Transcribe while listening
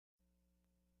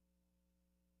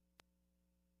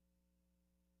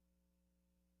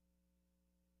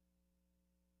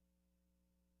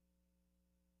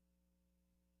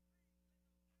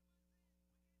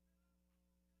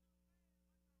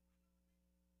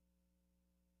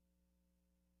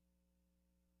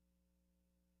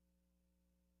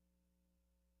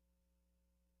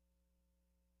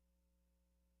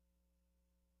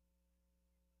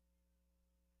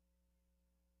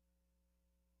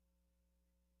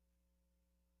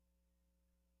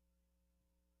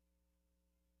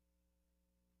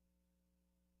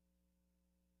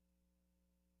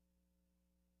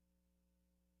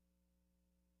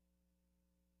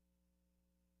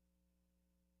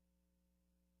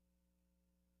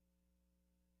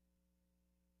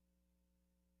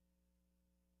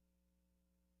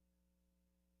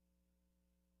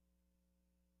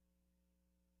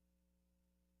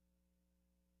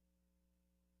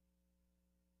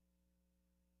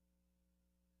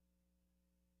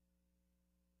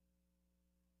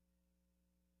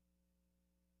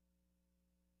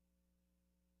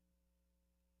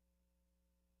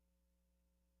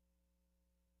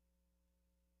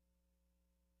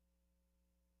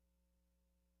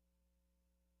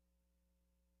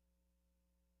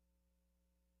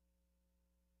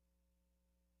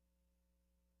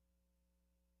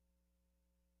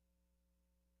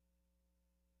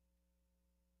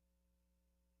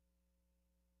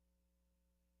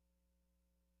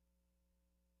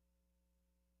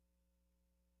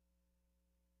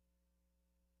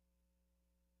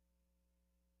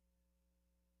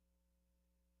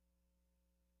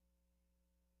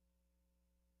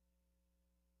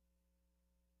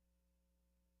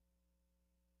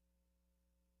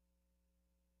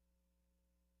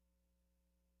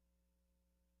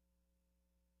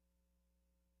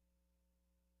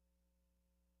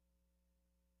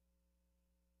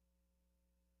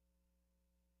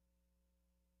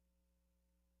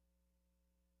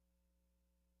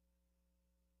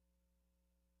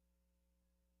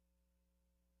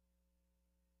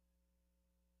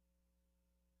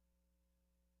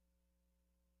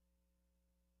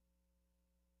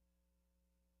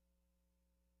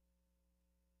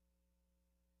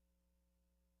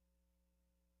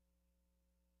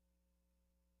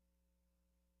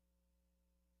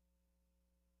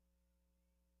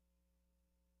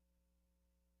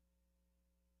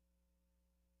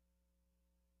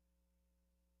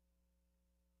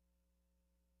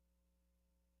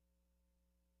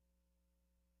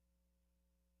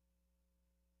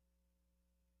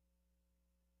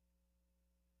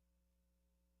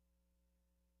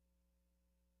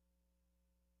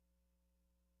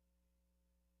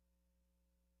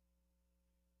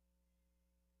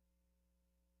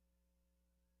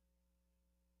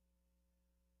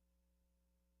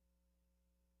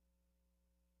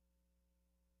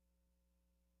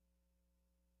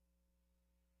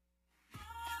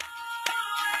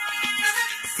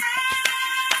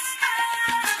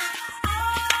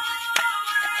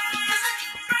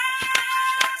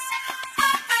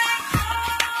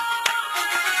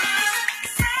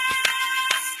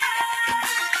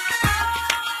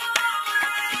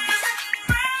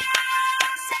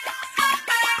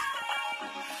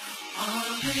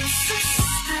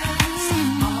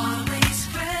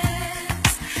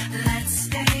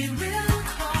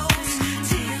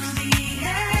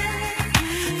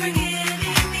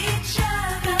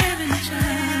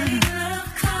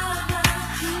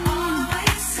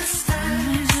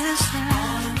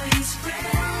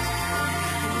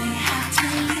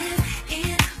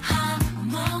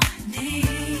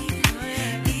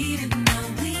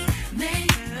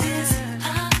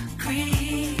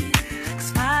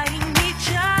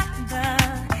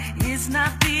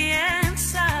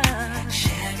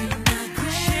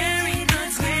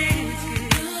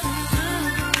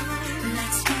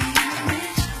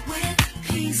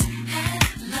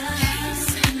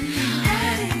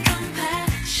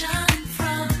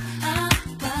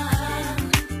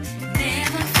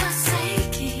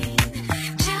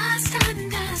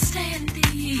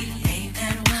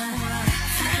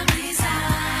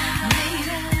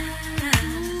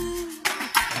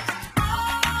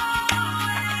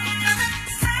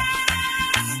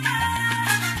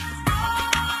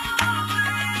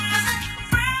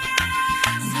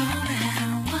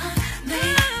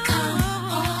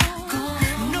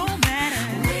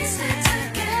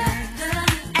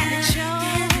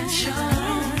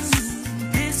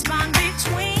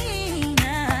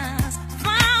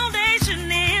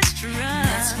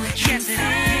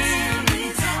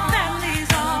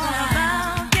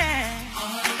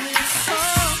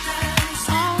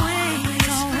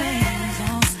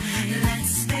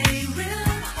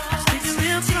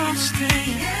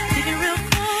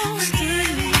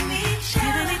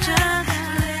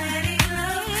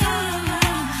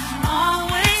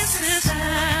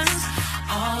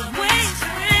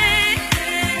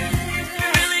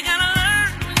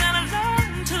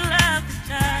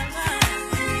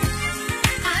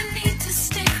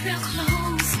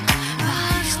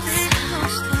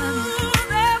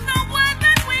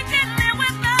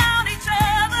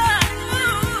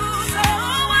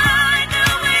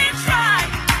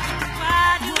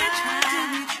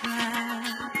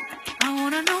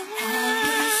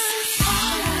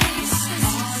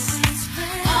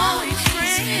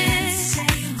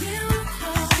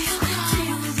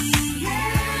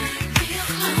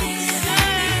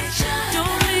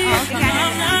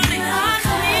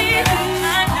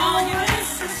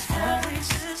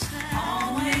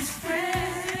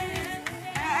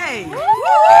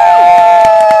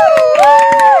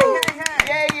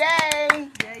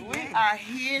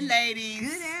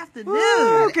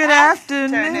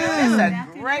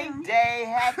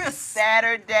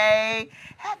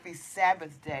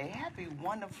Sabbath day. Happy,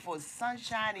 wonderful,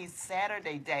 sunshiny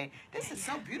Saturday day. This is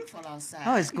so beautiful outside.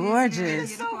 Oh, it's gorgeous.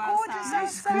 It's so gorgeous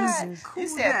outside. You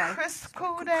said crisp,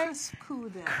 cool day? Crisp, cool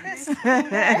day. Crisp, cool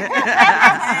day.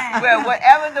 Well,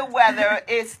 whatever the weather,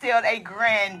 it's still a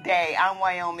grand day. I'm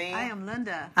Wyoming. I am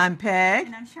Linda. I'm Peg.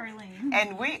 And I'm Charlene.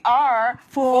 And we are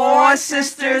Four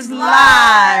Sisters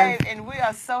Live. And we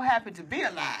are so happy to be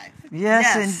alive.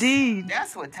 Yes, indeed.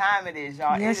 That's what time it is,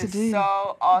 y'all. Yes, it is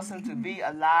so awesome to be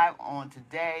alive on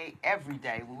today, every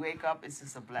day. We wake up, it's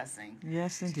just a blessing.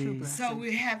 Yes, indeed. So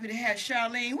we're happy to have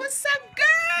Charlene. What's up,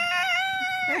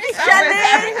 girl? Hey,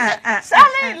 Charlene.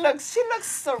 Charlene looks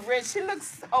so rich. She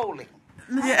looks holy.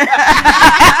 Yeah.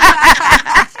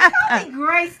 She called me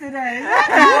Grace today.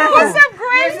 What's up,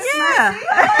 Grace? Yeah.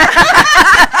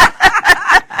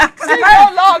 She's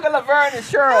no longer Laverne and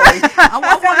Shirley. I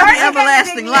want one of the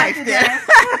everlasting life there.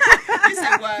 You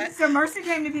said what? So Mercy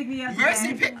came to pick me up.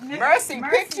 Mercy picked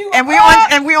you up. And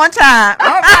we on time. All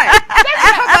right.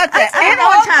 How about that? And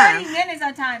on time. 30 minutes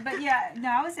on time. But yeah, no,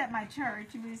 I was at my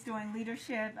church. We was doing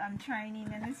leadership, training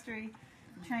ministry,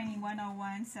 training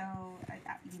 101. So,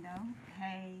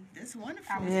 hey. That's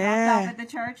wonderful. I was dropped off at the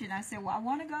church, and I said, well, I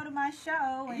want to go to my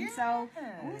show. And so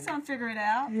we was going to figure it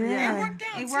out. Yeah.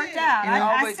 It worked out.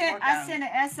 I sent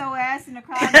an SOS in the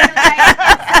crowd. Somebody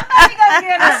go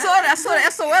get her. I saw the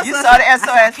SOS. You saw the SOS.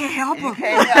 I can't help her. You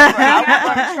can't help her. I was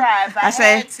going to try if I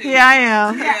say, had to. here I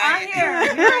am. Yeah, I'm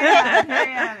here. Here I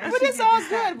am. But it's all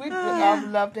good. I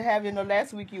would love to have you.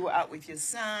 Last week you were out with your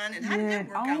son. And how did that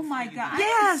work out? Oh, my God.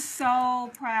 Yes. I am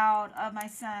so proud of my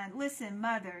son. Listen,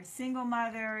 mothers, single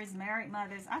mothers, married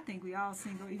mothers. I think we all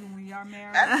single, even when we are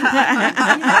married. But,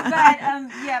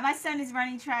 my son is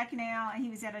running track now, and he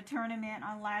was at a tournament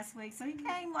on last week. So he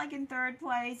came, in third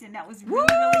place, and that was really,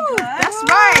 really good. That's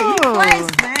right. He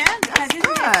placed, man. That's this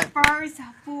is his first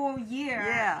full year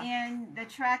in the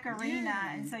track arena.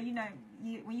 Yeah. And so,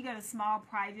 when you go to small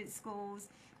private schools,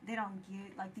 they don't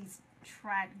get, these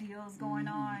track deals going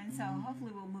on. So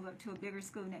hopefully we'll move up to a bigger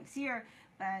school next year.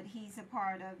 But he's a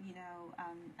part of,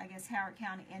 Howard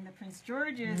County and the Prince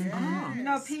George's,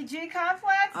 PG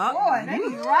complex. Boy, they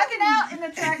be rocking out in the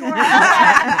track world.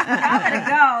 Y'all better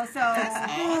go. So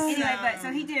anyway,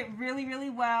 so he did really, really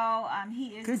well. He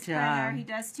is a sprinter. He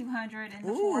does 200 and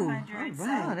the 400.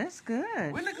 Wow, that's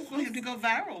good. We're looking for him to go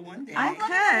viral one day. I'm looking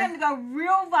for him to go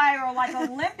real viral, like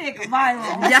Olympic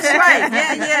viral. That's right.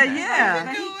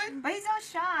 Yeah. But he's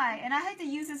so shy, and I hate to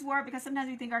use this word because sometimes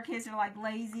we think our kids are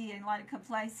lazy and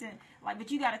complacent.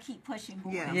 But you got to keep pushing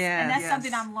boys. Yeah. And that's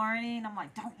something I'm learning. I'm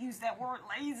don't use that word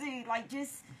lazy.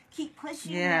 Just keep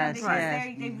pushing them because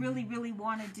they really, really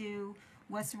want to do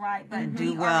what's right. But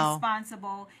we are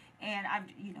responsible. And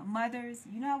mothers,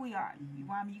 how we are. You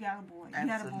got a boy. You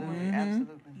got a boy.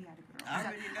 Absolutely. You got a girl.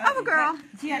 I have a girl.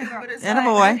 She had a girl. And a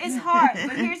boy. It's hard.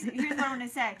 But here's what I'm going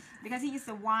to say. Because he used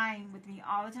to whine with me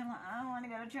all the time. I don't want to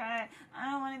go to track.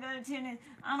 I don't want to go to tennis.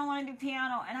 I don't want to do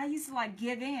piano. And I used to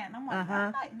give in. I'm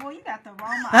boy, you got the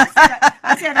wrong one.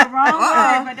 I said the wrong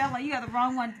word, but they're you got the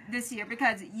wrong one this year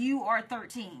because you are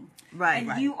 13. Right.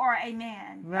 And you are a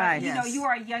man. Right. You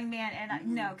are a young man.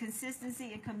 And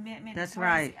consistency and commitment. That's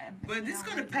right. But it's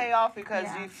going to pay off because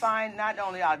we find not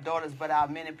only our daughters, but our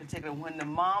men in particular, when the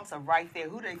moms are right there,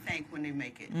 who they thank when they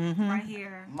make it? Right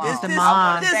here. Mom. It's the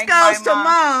mom. This goes to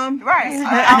mom. Right.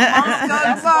 Our moms,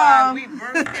 that's why we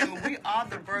birth them. We are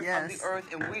the birth of the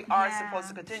earth, and we are supposed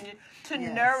to continue to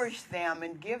nourish them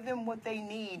and give them what they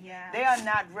need. Yeah. They are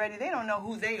not ready. They don't know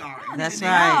who they are. That's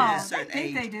right. At a certain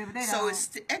age. They do, but they so don't.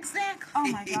 it's exactly. Oh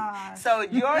my God. So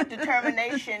your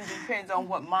determination depends on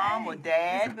what mom or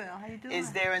dad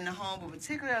is there in the home, but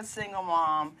particularly a single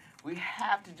mom, we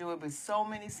have to do it with so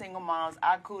many single moms.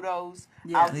 Our kudos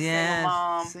out to single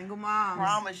moms. Single moms.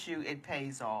 Promise you it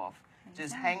pays off.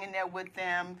 Just hanging there with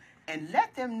them and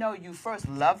let them know you first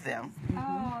love them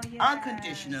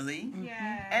unconditionally,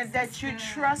 and that you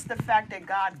trust the fact that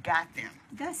God got them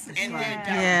in their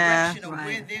direction of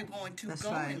where they're going to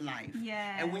go in life.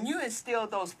 And when you instill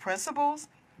those principles,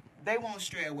 they won't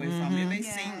stray away from it. It may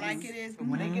seem like it is, but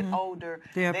when they get older,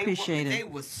 they appreciate it. They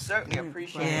will certainly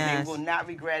appreciate it. They will not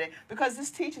regret it, because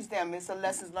this teaches them. It's a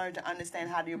lessons learned to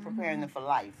understand how you're preparing them for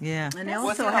life. Yeah. And they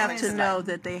also have to know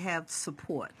that they have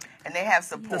support. And they have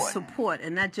support. The support,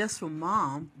 and not just from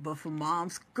mom, but from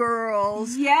mom's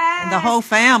girls. Yes. And the whole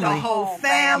family. The whole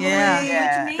family.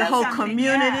 Yeah. The whole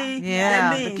community.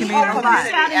 Yeah. That means the community. a lot.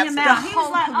 Shouting him out. He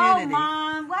was like, community. "Oh,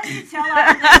 Mom, why did you tell us?"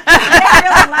 They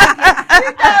really like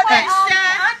it.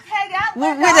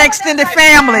 With the extended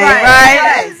family,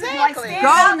 right? Exactly.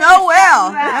 Go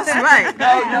Noel. That's right.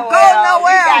 Go Noel.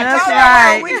 That's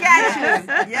right. We got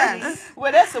you. Yes.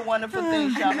 Well, that's a wonderful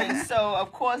thing, Charmaine. So,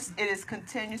 of course, it is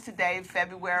continues today,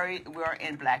 February. We're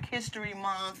in Black History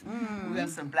Month. We have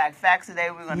some Black facts today.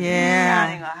 We're going to be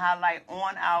shining a highlight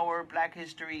on our Black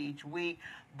history each week.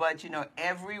 But, you know,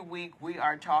 every week we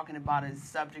are talking about a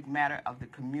subject matter of the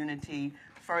community.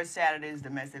 First Saturday is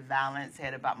domestic violence,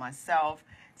 headed by myself.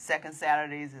 Second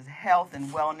Saturdays is health and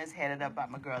wellness, headed up by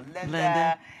my girl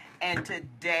Linda. And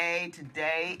today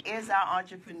is our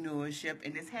entrepreneurship,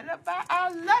 and it's headed up by our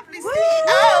lovely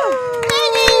CEO,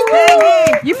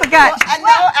 Peggy. You forgot. Well, I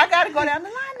know I got to go down the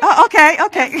line now. Oh, okay.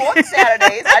 And fourth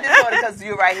Saturdays, I just know it because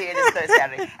you're right here, and it's third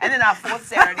Saturday. And then our fourth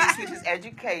Saturdays, which is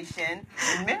education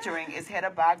and mentoring, is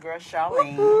headed by our girl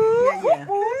Charlene.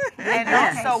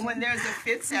 And also when there's a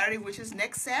fifth Saturday, which is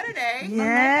next Saturday.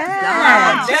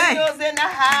 Daniel's in the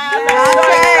house.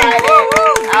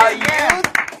 Our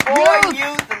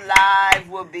youth Live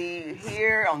will be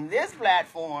here on this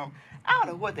platform. I don't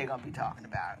know what they're going to be talking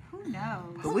about. Who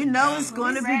knows? But we know it's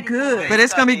going to be good. But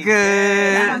it's going to be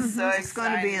good. So it's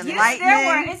going to be Use enlightening. their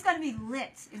word. It's going to be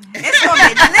lit. It's going to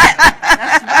be lit.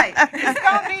 That's right. It's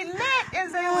going to be lit,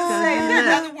 as they would say. Is there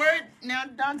another word? Now,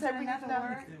 Dante, another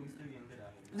word?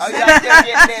 Oh, y'all still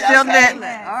getting lit. Still okay.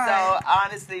 lit. So,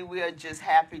 honestly, we are just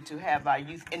happy to have our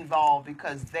youth involved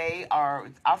because they are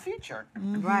our future.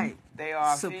 Right. They are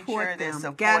our Support future. They're them.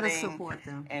 supporting. Gotta support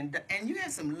them. And you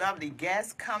have some lovely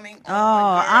guests coming on.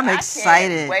 Oh, I'm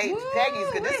excited. Wait, Peggy's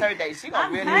good. This is her day. She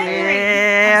gonna really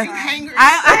Yeah. You hangry?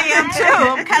 I am too.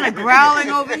 I'm kind of growling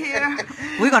over here.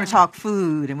 We're going to talk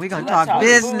food, and we're going to talk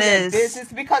business.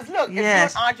 Business, because look, if you're an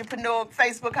entrepreneur,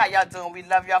 Facebook, how y'all doing? We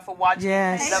love y'all for watching.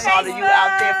 Yes. We love all of you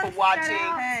out there for watching.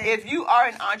 Hey. If you are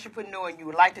an entrepreneur and you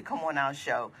would like to come on our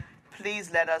show,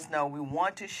 please let us know. We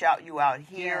want to shout you out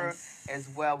here as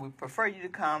well. We prefer you to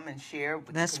come and share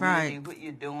with the community what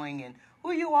you're doing and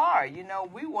who you are. You know,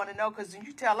 we want to know, because when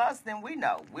you tell us, then we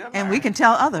know. And we can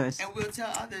tell others. And we'll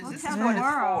tell others. We'll This tell is the what it's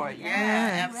world. for.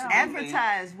 Yeah, absolutely.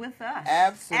 Advertise with us.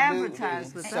 Absolutely.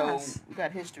 Advertise with so, us. we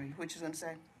got history. What you going to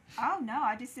say? Oh, no,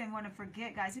 I just didn't want to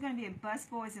forget, guys. We're going to be at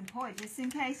Busboys and Poets, just in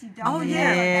case you don't Oh, know.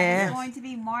 yeah. It's going to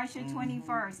be March the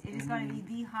 21st. It is going to be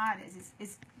the hottest.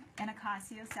 It's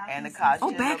Anacostia, South Anacostia.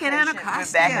 Oh, back at location. Anacostia.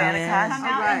 We're back at Anacostia. Come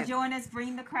out All right. and join us.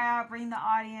 Bring the crowd. Bring the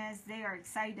audience. They are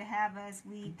excited to have us.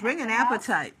 Bring an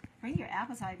appetite. Bring your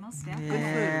appetite, most definitely.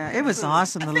 Yeah, it was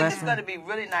awesome. I The think it's lesson. going to be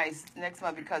really nice next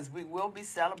month because we will be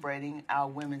celebrating our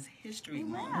Women's History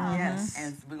Month. Yes.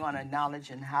 And we're going to acknowledge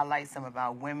and highlight some of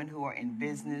our women who are in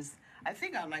business. I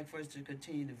think I'd like for us to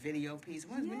continue the video piece.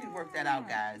 We need to work that out,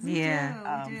 guys.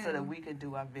 Yeah. We do. So that we can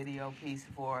do our video piece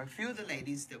for a few of the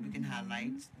ladies that we can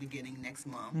highlight beginning next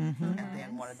month. Mm-hmm. And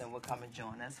then one of them will come and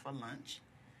join us for lunch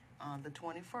on the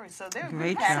 21st. So they're Great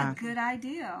really job. That's a good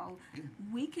idea.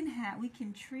 We can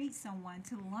treat someone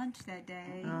to lunch that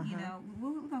day. You know,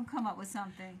 we're gonna come up with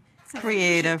something. So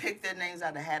Creative. Pick their names out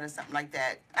of the hat or something like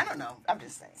that. I don't know. I'm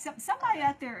just saying. Somebody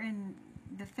out there in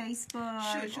the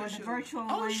Facebook or the virtual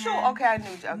Oh, land, sure. Okay, I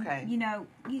knew. Okay. You know,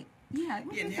 yeah,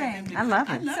 what do you think? I love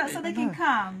it. So they can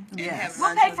come. Yes.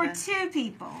 We'll pay for 2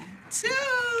 people. 2.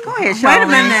 Go ahead, Charlene. Wait a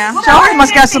minute now. Charlene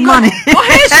must got some money. Go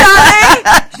ahead, Charlene.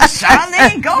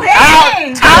 Charlene, go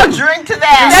ahead. I'll drink to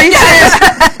that. She says,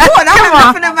 Boy, I'm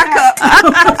coughing in my cup.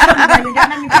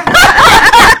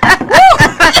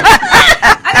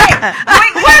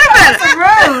 wait a minute.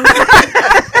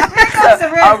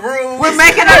 A room. We're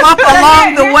making them up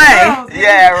along the way.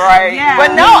 Yeah, right. Yeah.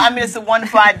 But no, I mean, it's a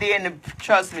wonderful idea, and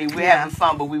trust me, we're having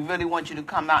fun. But we really want you to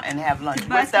come out and have lunch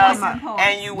with us,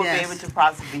 and you will be able to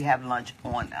possibly have lunch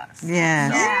on us.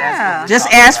 Yes. So that's what Just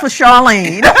we're ask for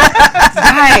talking Charlene.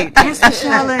 Right. Ask for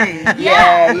Charlene.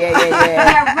 Yeah.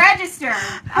 Yeah, register.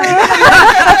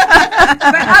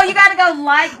 But you got to go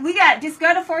like. Just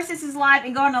go to Four Sisters Live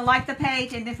and go on to like the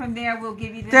page, and then from there we'll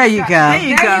give you the. There you go. There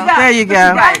you go. There you go.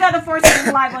 You got to go to Four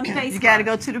Sisters Live on Facebook. You got to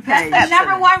go to the That's page. the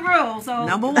number one rule. So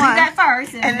Number do one. that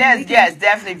first. And then, yes,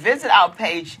 definitely visit our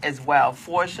page as well,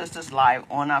 Four Sisters Live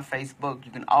on our Facebook.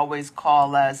 You can always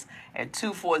call us at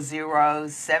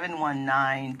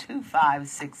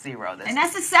 240-719-2560. And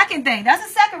that's the second thing. That's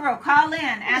the second rule. Call in.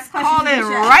 Ask questions. Call in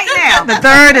right now. The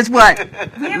third is what?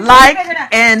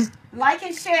 Like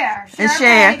and share. And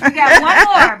share. Page. You got one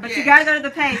more, but you got to go to the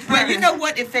page first. Well, you know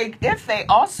what? If they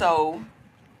also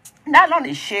not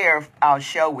only share our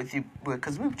show with you,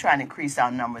 because we're trying to increase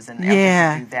our numbers and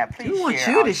efforts to do that. Please We want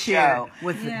share you our to share show.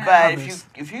 with But others.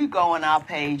 if you go on our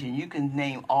page and you can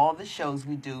name all the shows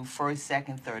we do first,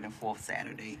 second, third, and fourth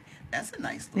Saturday, that's a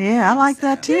nice little yeah, I like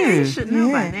that too. Yeah, you should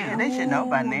know by Yeah, now. they should know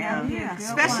by now. Yeah,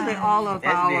 Especially all of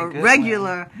That'd be a our good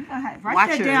regular Write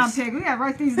watchers. that down, Pig. We got to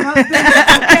write these notes down.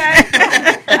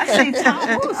 I see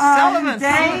Sullivan.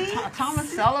 Dave.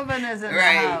 Thomas Sullivan is in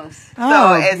Right. the house. So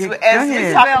Oh, as go we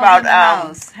ahead. talk about in the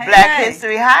house. Hey, Black hey.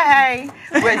 History, hey,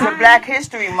 with the Black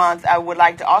History Month, I would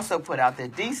like to also put out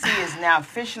that DC is now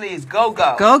officially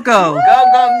go-go. Go.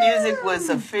 Go-go music was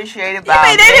officiated by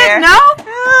They didn't know?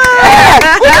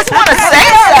 We just want to say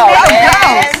so.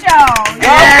 man.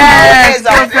 Go-go is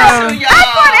official, y'all. I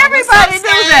thought everybody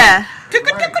knew that.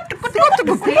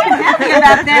 Stan, happy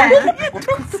about that.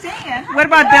 Stan. What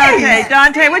about Dante?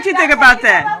 Dante, what you think about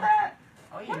that?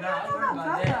 Oh, yeah, no, I heard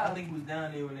about that. I think he was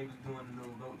down there when they was doing the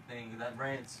little goat thing. I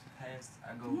ran past, I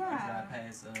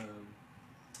past,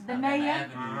 The mayor.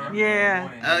 Avenue. Yeah.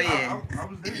 Oh, yeah. I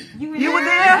was there. You were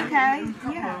there? Okay.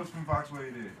 Yeah. Us from VoxWav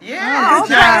there. Yeah, Oh,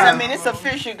 it's okay. nice. I mean, it's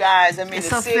official, guys. I mean, It's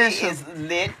the city official. is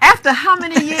lit. After how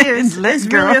many years? lit, It's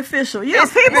girl. really official. You know,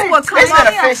 people would come It's up.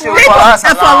 been official People, for us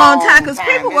for a long time, because time.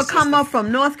 people would It's come just up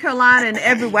from North Carolina and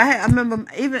everywhere. I remember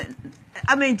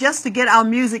just to get our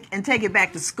music and take it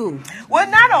back to school. Well,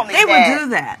 not only They that. would do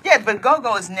that. Yeah, but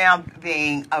go-go is now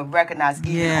being recognized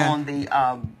even Yeah. on the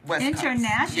West Coast.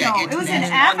 International. It was in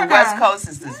international. Africa. On the West Coast,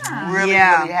 this is really,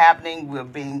 Yeah. really happening. We're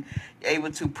being able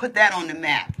to put that on the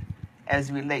map as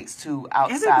it relates to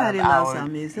outside Everybody of loves our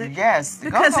music. Yes. the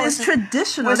Because go-go it's is-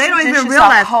 traditional. well, They don't even it's our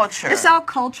realize culture. it's our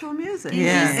cultural music.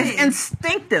 Yeah. It's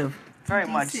instinctive. Very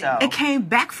much so. It came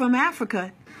back from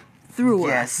Africa through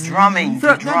Yes, us. drumming,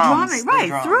 Through, the drums. right, the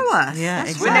drums. through us. Yeah,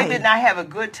 That's When right. they did not have a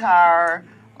guitar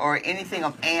or anything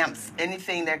of amps,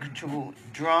 anything that controlled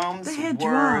drums They had were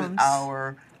drums.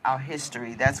 our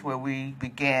history. That's where we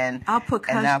began. Our And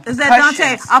percussion. our Is that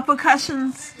Dante? percussions. Our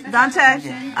percussions. Dante?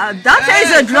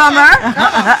 Dante's a drummer.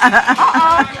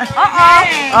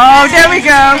 Oh, there we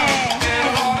go.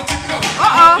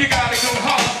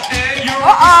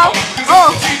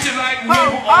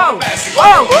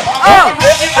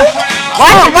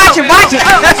 Watch it.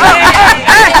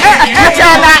 That's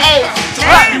all I ate.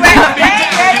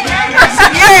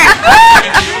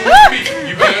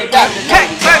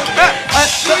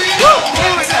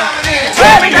 Do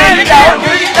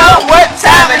you know what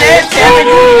time it is? Tell me, do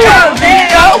you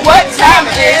know what time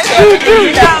it is? Tell me, do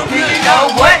you know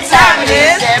what time it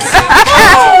is?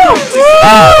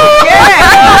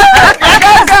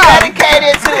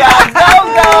 Dedicated to our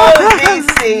Go-Go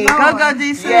DC. Go-Go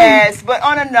DC. Yes, but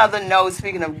on another note,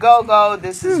 speaking of Go-Go,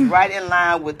 this is right in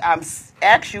line with,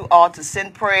 ask you all to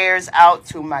send prayers out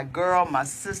to my girl, my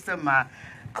sister, my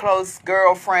close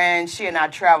girlfriend. She and I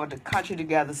traveled the country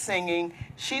together singing.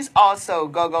 She's also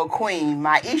Go-Go Queen,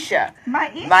 Maisha.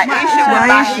 Maisha.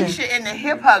 Maisha in the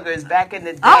Hip Huggers back in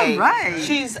the day. All right.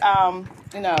 She's,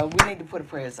 we need to put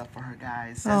prayers up for her,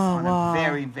 guys. That's on a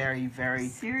very, very, very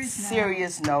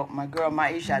serious note. My girl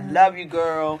Maisha, I love you,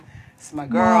 girl. It's my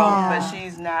girl, but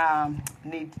she's now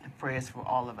need prayers for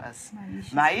all of us.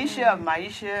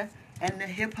 Maisha and the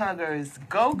Hip Huggers.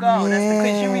 Go-Go. That's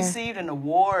because she received an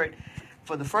award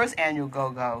for the first annual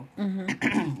Go-Go.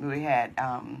 We had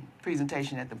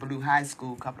presentation at the Blue High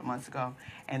School a couple of months ago,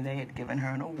 and they had given her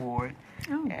an award,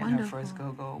 and her first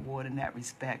Go-Go award in that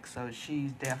respect. So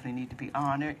she definitely need to be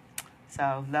honored.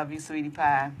 So love you, sweetie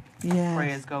pie. Yes.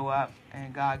 Prayers go up,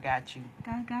 and God got you.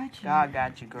 God got you. God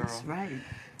got you, girl. That's right.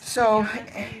 So,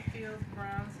 Anthony Fields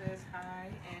Brown says hi,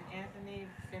 and Anthony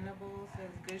Venable says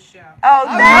good show.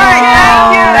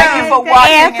 thank you. Thank you for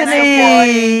watching and Anthony.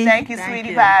 supporting. Thank you,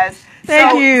 sweetie pies.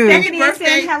 Thank you. Stephanie is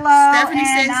saying hello, Stephanie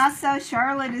and says, also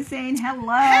Charlotte is saying hello.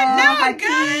 hello, Hi,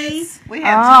 guys. P. We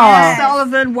have Jan Yes.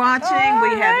 Sullivan watching. We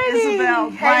have Isabel.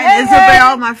 Hey, Brian hey,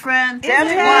 Isabel, my friend.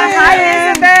 Definitely. Hi,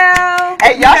 Isabel.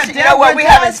 Hey, y'all should know what we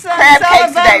have is crab cake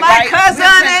today, my right?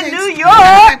 cousin in New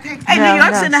York. Hey, New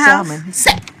York's in the house.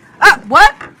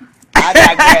 What? I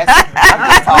digress. I'm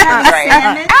just talking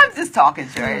trash. I'm just talking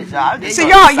trash, y'all. I'm just See, so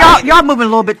y'all excited. moving a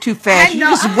little bit too fast. You know,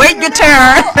 just wait your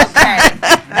turn. Okay.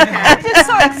 I'm just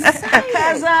so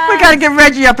excited. We gotta get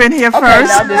Reggie up in here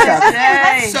first. I'm just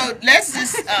talking. So let's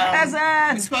just,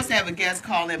 we're supposed to have a guest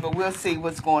call in, but we'll see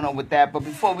what's going on with that. But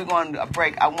before we go on a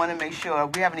break, I want to make sure,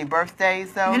 we have any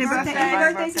birthdays, though? Any Birthdays in the Any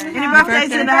house? birthdays in the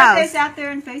Any house? birthdays out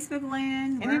there in Facebook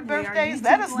land? Any Where we are, birthdays? YouTube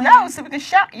Let us land? know so we can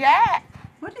shout. Yeah.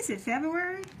 What is it,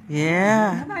 February?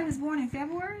 Yeah. Nobody was born in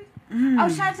February? Oh,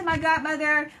 shout out to my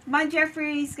godmother, my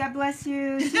Jeffries. God bless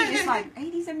you. She is like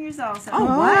 80-some years old. So Oh,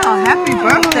 wow. Happy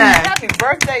birthday. Happy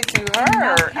birthday to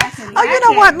her. Oh, you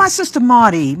know what? My sister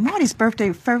Marty. Marty's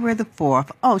birthday, February the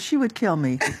 4th. Oh, she would kill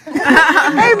me.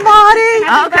 Hey, Marty.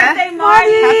 Happy birthday,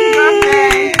 Marty.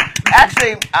 Happy birthday.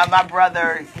 Actually, my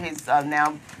brother, he's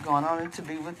now going on to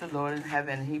be with the Lord in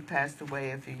heaven. He passed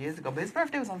away a few years ago, but his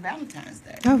birthday was on Valentine's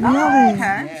Day. Oh, really?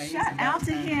 Yeah, he's Shout a out to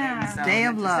Valentine's him. Day, so Day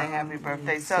of just love. Say happy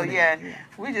birthday. So yeah,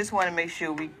 we just want to make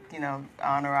sure we,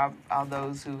 honor all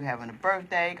those who having a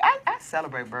birthday. I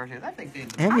celebrate birthdays. I think they're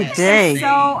Every best. day.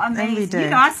 So amazing. Every day. You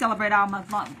know, I celebrate all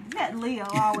month long. That Leo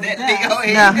always That does. Leo,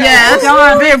 here No. you go.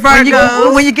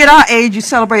 Yes. When you get our age, you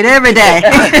celebrate every day.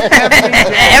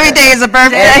 Every day is a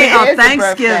birthday. It On is a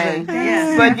Thanksgiving. birthday.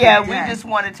 Yes. But yeah, we just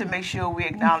wanted to make sure we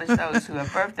acknowledge those who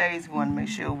have birthdays. We want to make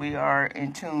sure we are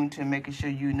in tune to making sure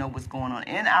you know what's going on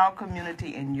in our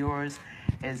community and yours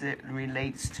as it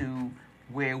relates to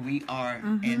where we are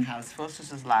and how First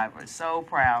Sisters Live. We're so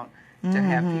proud to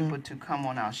have people to come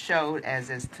on our show, as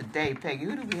is today. Peggy,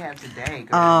 who do we have today,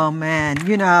 girl? Oh, man.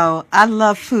 I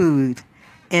love food.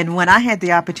 And when I had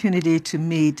the opportunity to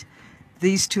meet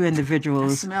these two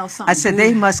individuals, I said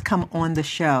they must come on the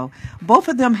show. Both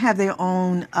of them have their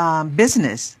own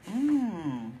business.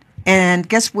 And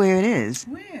guess where it is?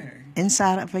 Where?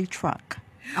 Inside of a truck.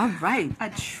 All right. A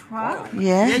truck?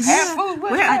 Yes. Have food.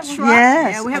 We're a truck.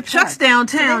 Yes. Yeah, we have a truck. trucks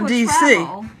downtown, They will D.C.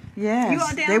 travel. Yes. You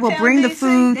are They will downtown bring the DC?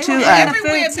 food They to will us.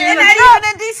 Everywhere. They're not even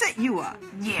in D.C. You are.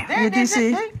 Yeah. Yeah,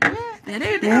 DC. Yeah,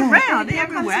 they're Yeah. around. They're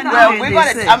everywhere. I know Well, they're we're in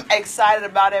gonna. DC. I'm excited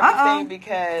about everything Uh-oh.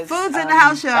 because Food's in the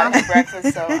house, y'all. I had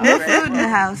breakfast, so I'm ready. Food in the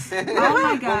house. Oh my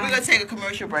Well, God. we're gonna take a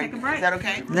commercial break. Take a break. Is that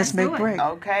okay? Let's make break.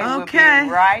 Okay. We'll Okay. be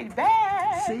right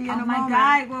back. See you in Oh a my moment.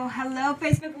 God. Well, hello,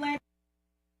 Facebook land.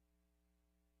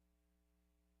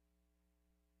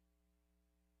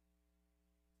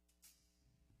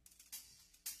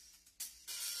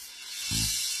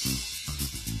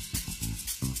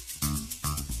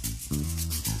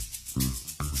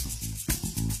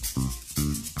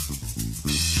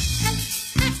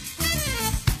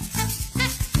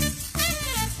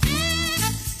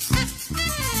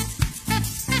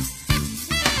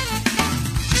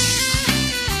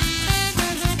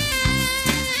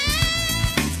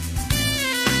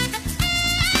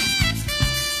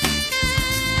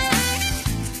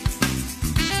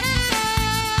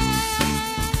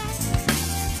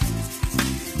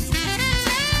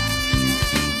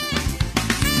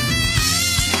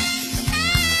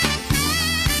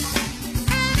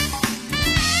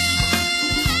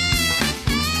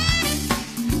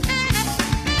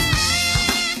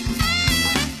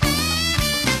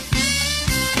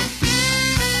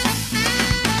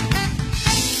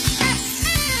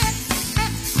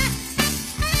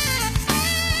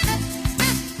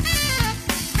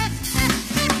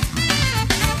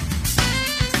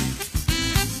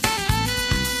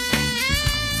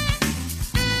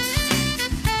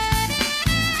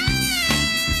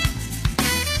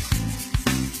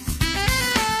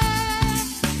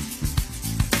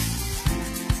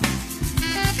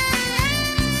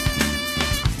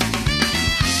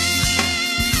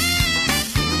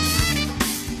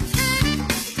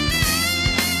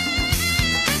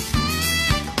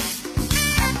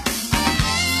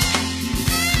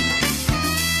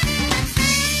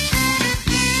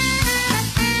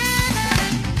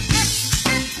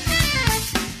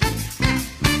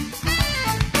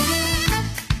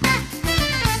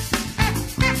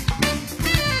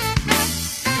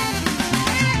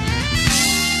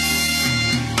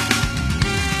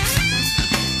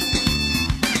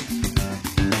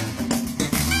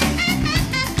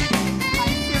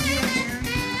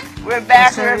 We're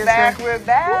back. We're back. We're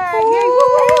back.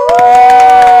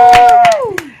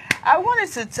 I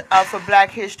wanted to, for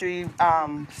Black History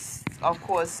of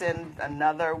course, and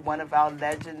another one of our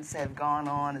legends have gone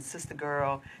on, a sister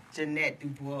girl, Jeanette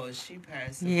Dubois. She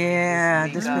passed away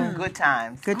this week. Good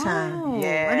Times. Good Times. Oh,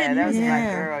 Yeah, that was my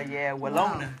girl. Yeah,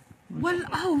 Willona. Well,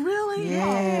 oh, really? Yeah.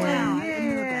 Oh, wow.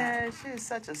 Yeah, she's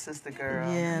such a sister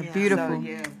girl. Yeah, beautiful. So,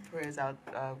 yeah, prayers out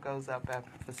goes up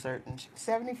for certain. She's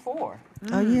 74.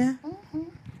 Oh, yeah? Mm-hmm.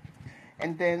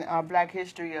 And then our Black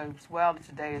History as well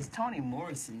today is Toni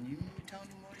Morrison. You remember Toni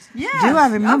Morrison? Yes, Do I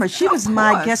remember? She was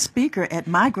my course. guest speaker at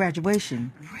my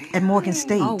graduation at Morgan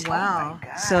State. Oh, wow. Oh, my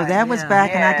God. So that was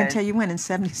back, and I can Yeah. tell you when, in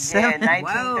 77. Yeah,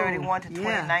 1931 to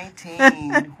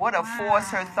 2019. What a force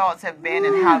her thoughts have been,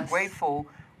 and how grateful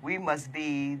we must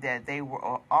be that they were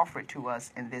offered to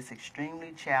us in this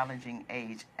extremely challenging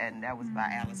age. And that was by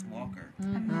Alice Walker. We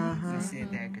said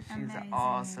that because she's an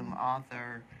awesome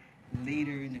author,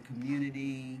 leader in the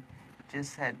community.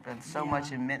 Just had done so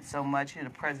much and meant so much. You know,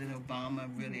 President Obama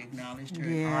really acknowledged her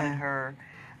and honored her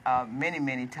many,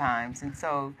 many times. And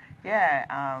so,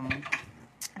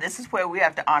 this is where we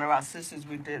have to honor our sisters.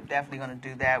 We're definitely going to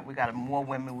do that. We got more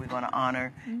women we're going to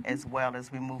honor as well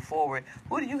as we move forward.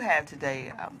 Who do you have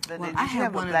today? Well, I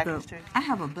have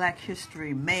a Black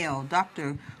History male,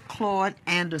 Dr. Claude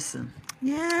Anderson.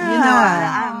 Yeah. You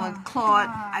know, I'm a Claude.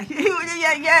 I remember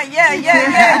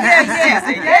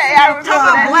Talk that.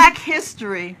 about Black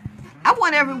History. I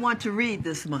want everyone to read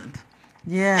this month.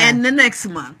 Yeah. And the next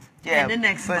month. Yeah, And the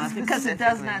next but month. Because it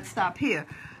does specifically. not stop here.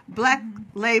 Black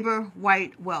Labor,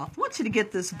 White Wealth. I want you to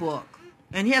get this book.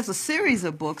 And he has a series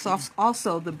of books,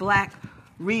 also The Black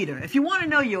Reader. If you want to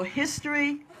know your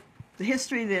history, the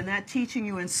history they're not teaching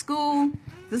you in school,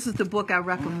 this is the book I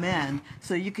recommend.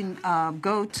 So you can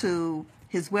go to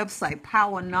his website,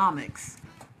 Powernomics.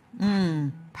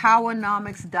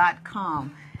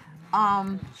 Powernomics.com.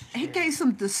 He gave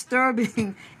some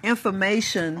disturbing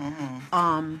information.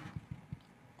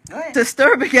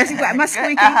 Disturbing, yes, am I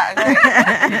squeaking?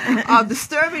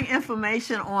 Disturbing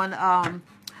information on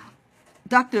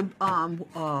Dr.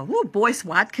 Boyce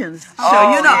Watkins show.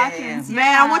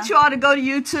 Man, I want you all to go to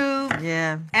YouTube.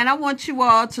 Yeah. And I want you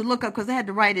all to look up, because I had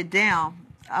to write it down,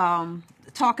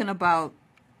 talking about,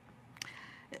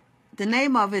 the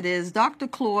name of it is Dr.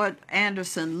 Claude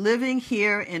Anderson, Living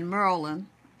Here in Maryland,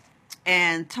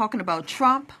 and talking about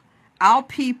Trump, our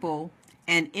people,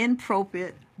 and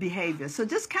inappropriate behavior. So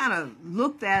just kind of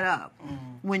look that up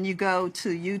when you go to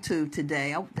YouTube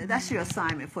today. That's your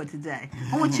assignment for today.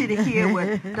 I want you to hear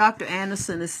what Dr.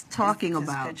 Anderson is talking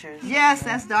about. Pictures. Yes,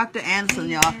 that's Dr. Anderson,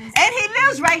 y'all. And he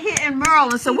lives right here in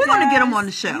Maryland, so we're going to get him on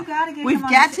the show. We've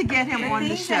got to get him on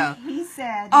the show. He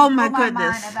said, Oh, my blew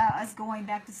goodness. mind about us going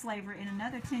back to slavery in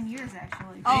another 10 years,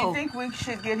 actually. Do you think we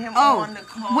should get him on the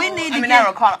call? We need to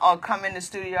not call, or come in the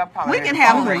studio. We can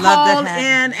have him would love to called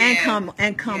have- in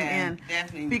and come in.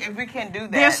 Definitely. If we can do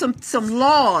that. There's some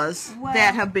laws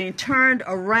that have been turned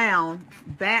around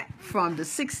back from the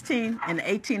 16 and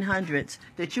 1800s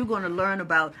that you're going to learn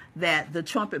about, that the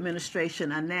Trump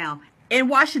administration are now in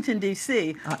Washington,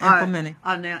 D.C. are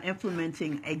now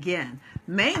implementing again.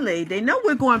 Mainly, they know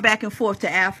we're going back and forth to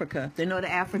Africa. They know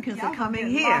the Africans are coming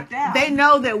here. They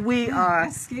know that we are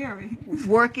That's scary.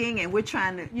 working, and we're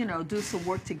trying to, do some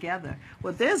work together.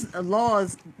 Well, there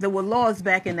were laws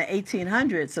back in the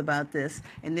 1800s about this,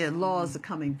 and their laws are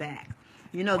coming back.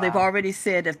 They've already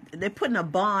said if they're putting a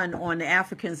bond on the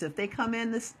Africans if they come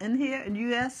in here in the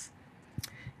U.S.,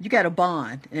 you got a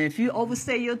bond, and if you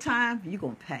overstay your time, you're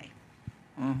gonna pay.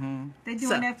 They're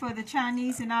doing that for the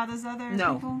Chinese and all those other people?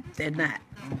 No, they're not.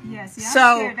 Yes, I'm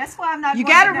So scared. That's why I'm not you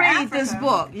going got to to read Africa. this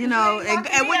book,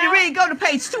 and when you read, go to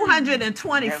page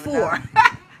 224.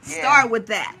 Start with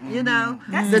that,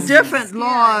 the different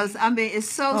laws. I mean, it's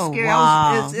so scary.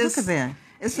 Wow. Look at that.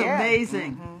 It's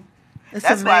amazing. It's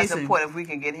That's why it's amazing. important if we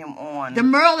can get him on. The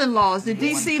Maryland laws, the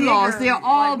D.C. laws, they're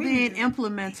all being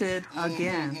implemented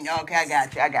again. Okay, I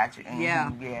got you. Yeah.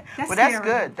 That's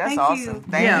good. That's awesome.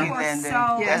 Thank you, Lyndon.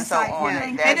 That's so on it.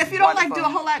 And if you don't like do a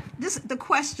whole lot, the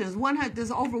questions,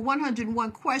 there's over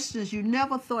 101 questions you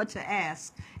never thought to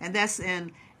ask, and that's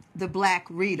in the Black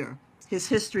Reader, his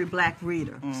History Black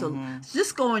Reader. So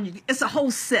just go on, it's a whole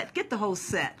set. Get the whole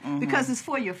set, because it's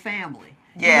for your family.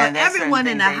 Yeah, everyone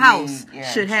in the house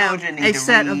should have a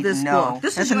set of this book.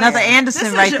 That's another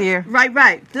Anderson right there.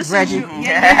 Right. This Reggie. is your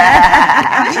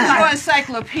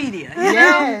encyclopedia.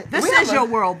 This is your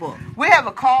world book. We have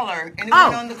a caller.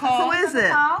 Anyone on the call? Who is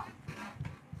it?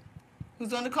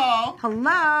 Who's on the call?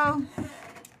 Hello.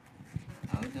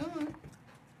 Hold on.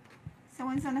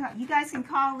 Someone's on the call. You guys can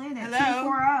call in at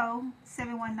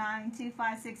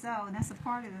 240-719-2560, and that's a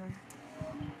part of the...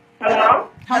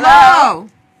 Hello.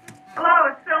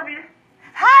 Hello, it's Sylvia.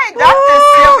 Hi, Dr.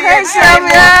 Sylvia. Hey,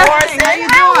 Sylvia. How you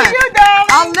doing?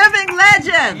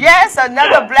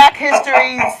 another Black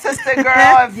History sister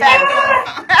girl and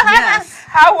family. Yes.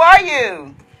 How are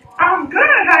you? I'm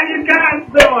good. How you guys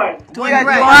doing? Doing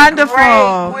great. Wonderful.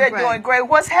 Great. We're Great. doing great.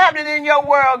 What's happening in your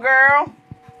world, girl?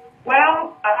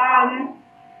 Well, I'm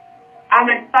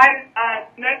excited.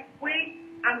 Next week,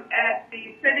 I'm at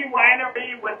the City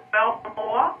Winery with Melba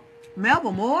Moore.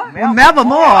 Melba Moore? Melba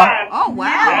Moore. Oh, wow.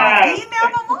 Yes. The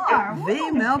Melba Moore.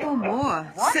 The Melba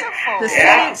Moore. Wonderful. The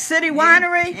Yeah. city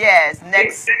winery? Yes.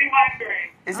 Next. City Winery.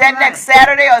 Is that All next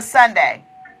Saturday or Sunday?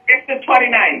 It's the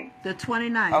 29th. The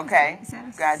 29th. Okay. Is that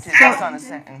a Gotcha. Saturday? That's on the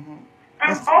second.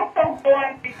 I'm also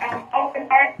doing the Open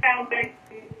Heart Foundation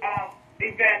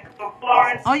event for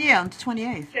Florence Oh, yeah, on the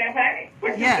 28th. Champagne,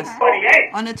 which Yes. is the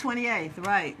 28th. On the 28th,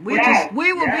 right. Yes.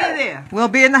 We will Yes. be there. We'll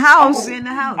be in the house. We'll be in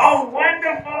the house. Oh,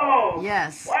 wonderful.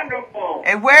 Yes. Wonderful.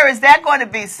 And where is that going to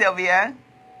be, Sylvia?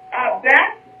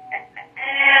 That's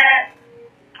at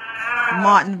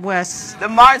Martin West. The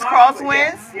Martin's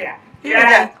Crosswinds? Yeah.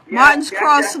 Yeah. Martin's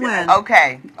Crosswind.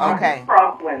 Okay. Okay.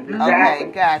 Crosswinds. Okay.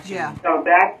 Exactly. Got you. Yeah. So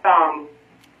that's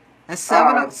At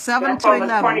 7 that's to on the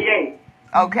 11. 28th.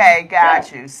 Okay, got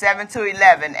you. 7 to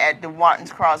 11 at the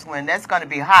Martin's Crosswind. That's going to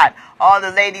be hot. All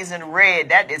the ladies in red.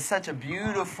 That is such a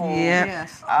beautiful. Yeah.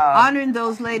 Yes. Uh, Honoring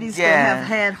those ladies yeah. that have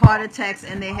had heart attacks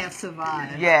and they have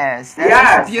survived. Yes. That's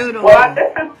Yes. beautiful. Well,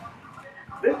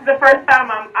 this is the first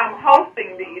time I'm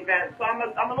hosting the event, so I'm a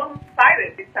little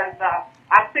excited because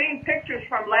I've seen pictures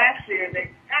from last year. They're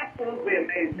absolutely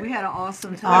amazing. We had an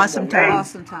awesome time. Awesome time.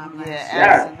 Awesome time last Yeah, year.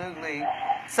 absolutely.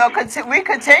 So we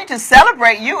continue to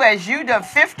celebrate you as you done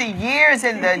 50 years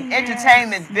in the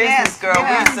entertainment business, girl.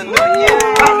 yes. We salute you.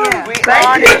 Yeah. We Thank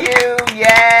honor you. you.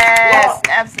 Yes, Well,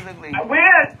 absolutely. We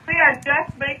are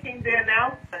just making the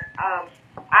announcement.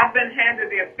 I've been handed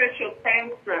the official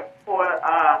transcript for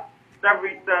the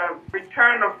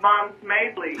Return of Mom's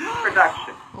Maidley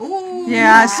production. Ooh.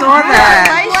 Yeah, I saw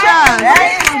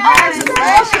that.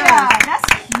 Congratulations. That's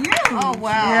cute. Oh,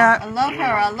 wow. Yeah. I love her.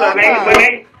 I So love her.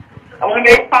 when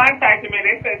they contacted me,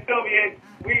 they said, Sylvia,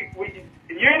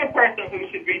 you're the person who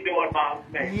should be doing Mom's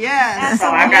Maidley. Yes. So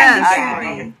I got Yes. to down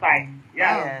on the site.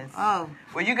 Yeah. Yes. Oh,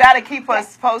 Well, you got to keep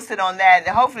us posted on that.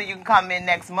 And hopefully you can come in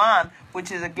next month,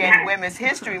 which is, again, Yes. Women's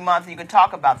History Month. And you can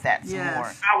talk about that some Yes. more.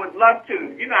 I would love to.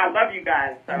 You know, I love you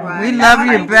guys. So. Right. We love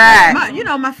you back.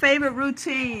 my favorite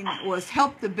routine was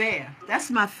help the bear. That's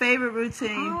my favorite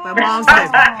routine. My mom said,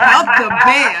 help the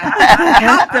bear.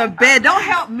 Help the bear. Don't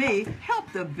help me.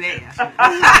 Help the bear.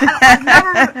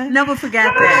 Never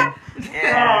forget that.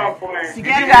 Yeah. Oh, boy. You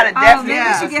got to definitely Maybe we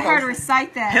yeah. should get her to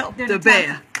recite that. Help during the time.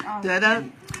 bear. Oh. Da-da,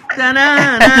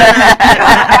 da-da,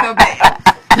 help the bear.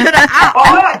 Oh,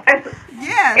 look,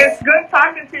 Yes. it's good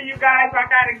talking to you guys. I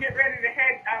got to get ready to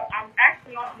head. I'm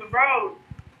actually on the road.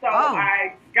 So Oh.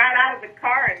 I got out of the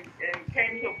car and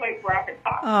came to a place where I could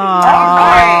talk to you.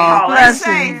 Oh, Be bless you.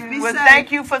 safe. Be Well, safe.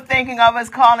 thank you for thinking of us,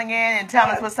 calling in and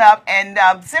telling us what's up. And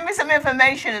send me some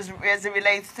information as it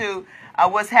relates to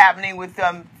what's happening with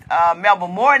Melba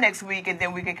Moore next week, and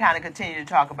then we can kind of continue to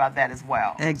talk about that as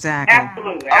well. Exactly.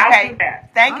 Absolutely. I'll Okay. do that.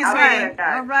 Thank you, All sweetie. right.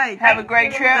 All right. Have a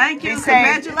great trip. Thank you. Be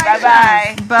safe. Congratulations.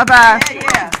 Bye-bye. Bye-bye.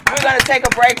 Yeah. We're going to take a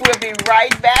break. We'll be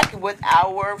right back with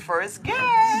our first guest.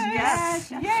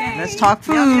 Yes. Yay. Let's talk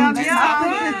food. Yum, Let's yum, talk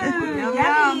yum. food. Yum,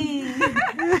 Yummy.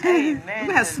 Amen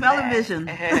We have to smell-o-vision.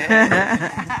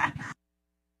 that.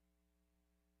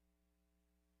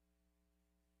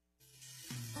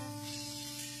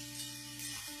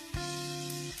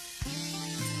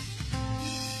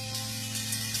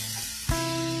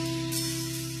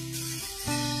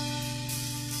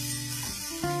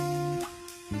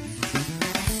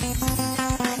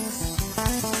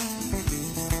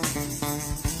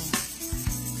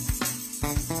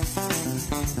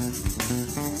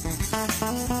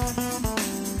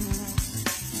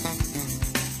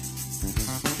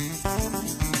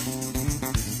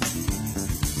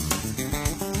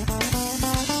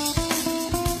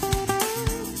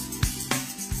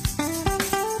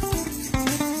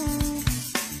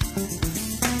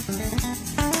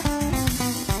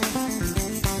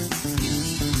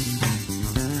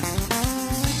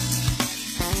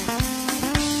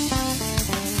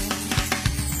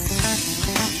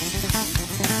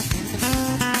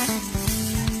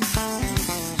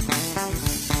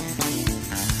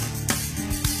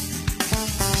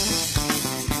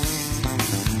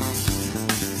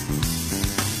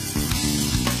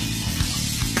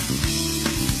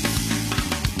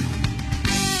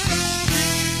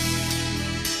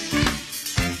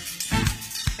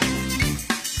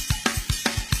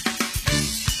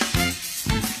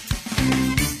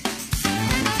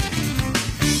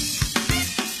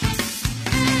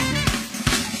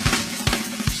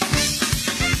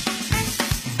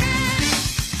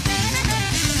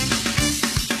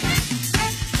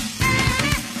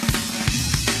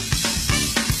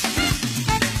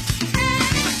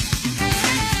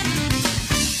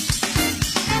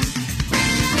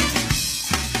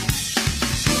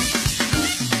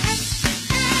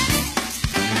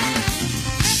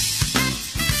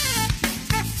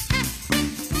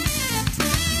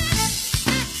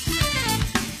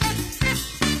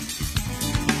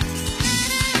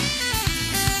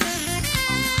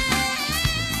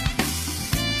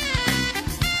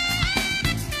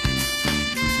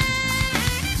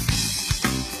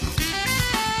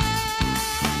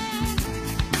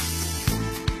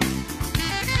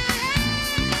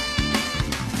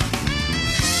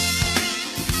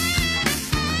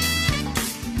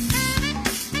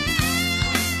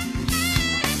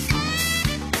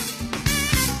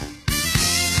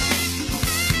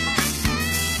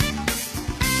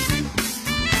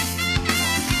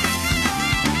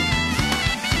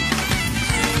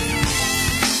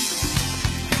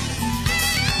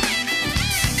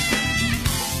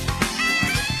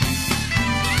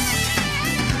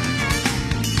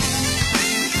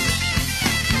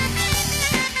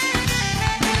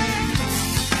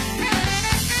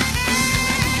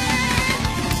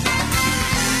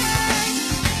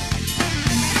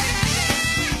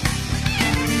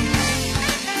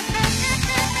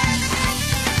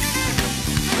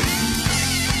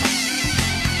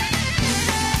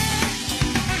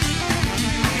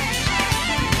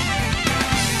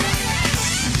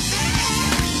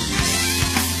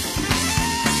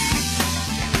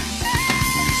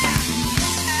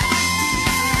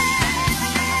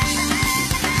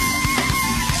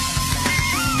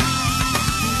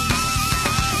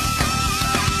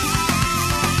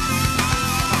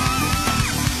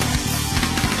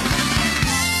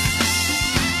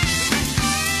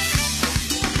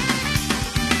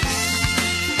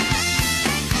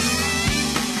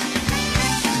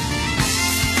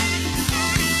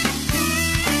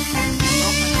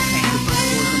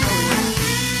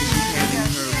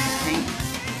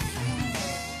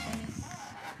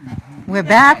 We're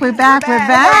back.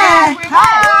 Hi.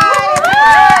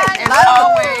 As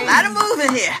always. A lot of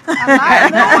moving here.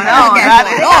 Going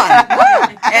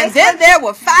on. And then there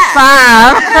were 5.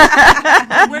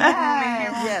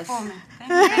 Yes.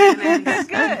 That's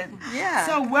good. Yeah.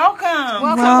 So welcome.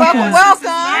 Welcome.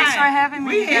 Thanks for having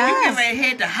me. You get ready to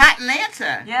head to Hot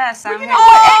Atlanta. Yes, I'm You here. know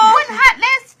what? Hot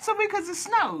Atlanta? So because it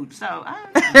snowed. So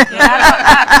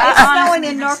It's snowing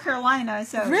in North Carolina,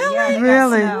 so Really? yeah, they got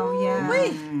Really? snow, yeah.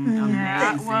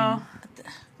 Yeah, well,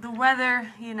 the weather,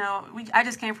 I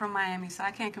just came from Miami, so I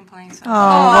can't complain. So. Oh,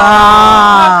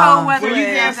 wow. Cold weather were you is-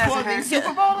 there doesn't for the hurt.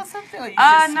 Super Bowl or something? Or you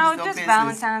No, go just business?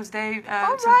 Valentine's Day,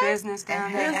 some business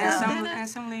down there, Yeah. and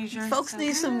some leisure. Folks so.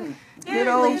 need some Yeah, good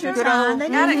old leisure time. They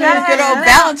gotta good have old it.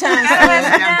 Valentine's Gotta have Day.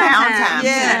 some downtime.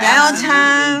 Yeah,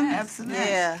 downtime. Absolutely.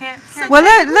 Yeah. Can't Well,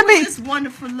 let me. This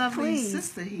wonderful, lovely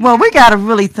sister here. Well, we got to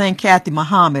really thank Kathy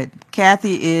Muhammad.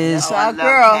 Kathy is That's I our love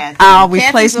girl. Kathy. our Kathy's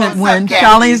replacement on when Kathy.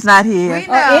 Charlene's not here. We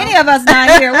Or any of us not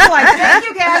here. We're like, thank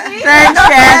you, Kathy. Thanks,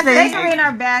 Thanks Kathy. for being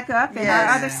our backup and our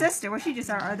Yeah. other sister. Well, she's just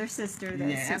our other sister that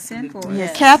Yeah, sits in for us. absolutely.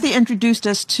 Yeah, Kathy introduced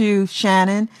us to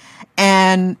Shannon,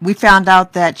 and we found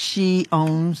out that she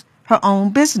owns her own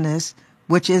business,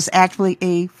 which is actually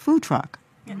a food truck.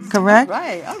 Correct?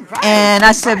 Right. All right. And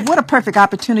I said, what a perfect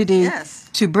opportunity Yes.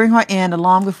 to bring her in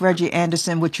along with Reggie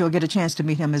Anderson, which you'll get a chance to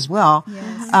meet him as well.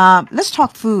 Yes. Let's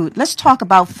talk food. Let's talk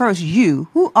about first you.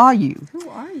 Who are you? Who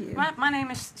are you? My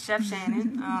name is Chef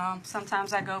Shannon.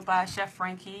 Sometimes I go by Chef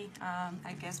Frankie.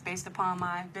 I guess based upon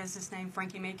my business name,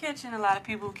 Frankie May Kitchen. A lot of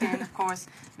people can, of course,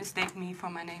 mistake me for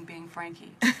my name being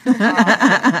Frankie.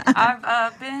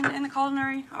 I've been in the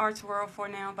culinary arts world for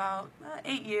now about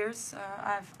 8 years.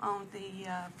 I've owned the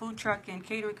food truck and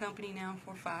catering company now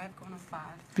for 5, going on 5.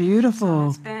 Beautiful.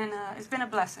 It's been a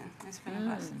blessing. It's been a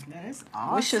blessing. That's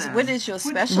awesome. What is your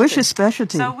specialty? What's your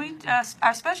specialty? So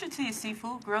our specialty is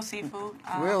seafood, grilled seafood.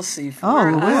 Real seafood. Oh,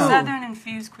 We're wow. a southern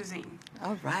infused cuisine.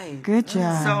 All right. Good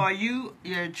job. So are you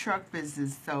your truck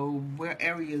business? So where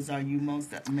areas are you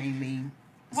mainly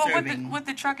Well, serving? with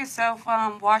the truck itself,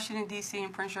 Washington D.C.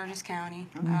 and Prince George's County.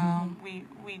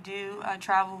 We do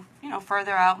travel,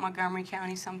 further out Montgomery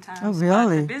County sometimes. Oh,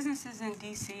 really? But the business is in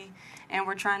D.C. and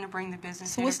we're trying to bring the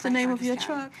business. So into what's the Prince name of George's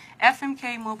your County. truck?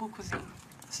 FMK Mobile Cuisine.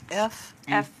 F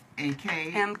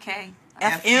A-K? FMK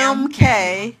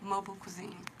FMK Mobile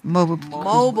Cuisine.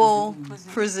 Mobile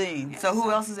Cuisine. Yes. So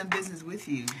who else is in business with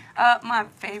you? My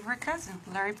favorite cousin,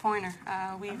 Larry Pointer.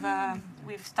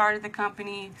 We've started the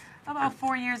company about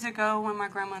 4 years ago when my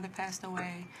grandmother passed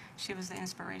away. She was the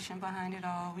inspiration behind it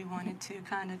all. We wanted to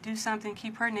kind of do something,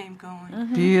 keep her name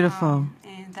going. Beautiful.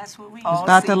 And that's what we All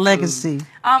About the seafood. legacy.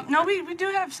 No, we do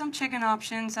have some chicken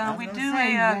options. We gonna do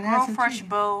say, you a gotta have grow some fresh chicken.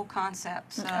 bowl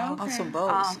concept. So Awesome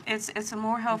bowls. it's a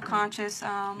more health conscious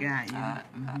Yeah.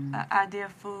 idea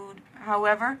of food.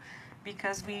 However,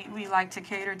 because we like to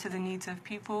cater to the needs of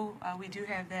people, we do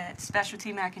have that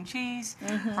specialty mac and cheese,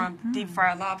 from deep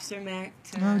fried lobster mac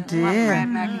to Oh, dear. crab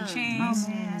mac and cheese,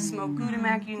 smoked Gouda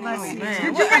mac, you name it.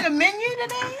 Did you bring a menu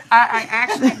today? I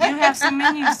actually do have some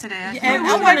menus today. And I would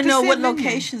want like to to know see what a menu.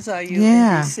 locations are you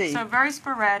Yeah. in DC? So very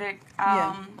sporadic.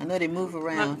 Yeah, I know they move Look,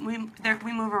 around. we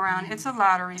move around. It's a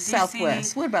lottery.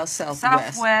 Southwest. DC, What about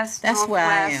Southwest? Southwest, That's where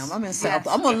I Northwest. am. I'm in South.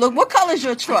 Yes. I'm gonna look. What color is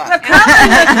your truck?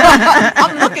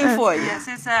 I'm looking for you. Yes,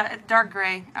 it's a dark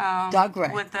gray. Dark gray.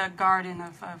 With a garden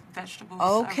of vegetables.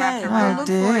 Okay. wrapped I'll around. look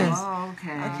dear. for you. Oh,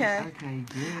 okay. Okay. Okay,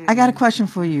 good. I got a question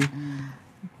for you.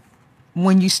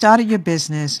 When you started your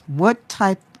business, what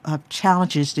type of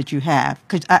challenges did you have?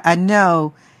 Because I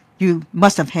know you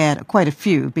must have had quite a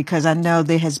few, because I know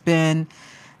there has been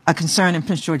a concern in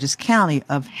Prince George's County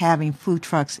of having food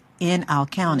trucks in our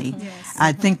county. Yes.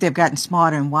 I think they've gotten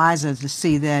smarter and wiser to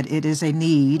see that it is a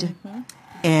need,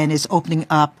 and it's opening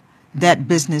up that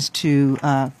business to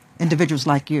individuals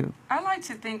like you. I like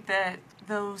to think that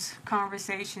those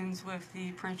conversations with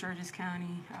the Prince George's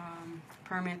County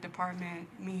permit department,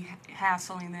 me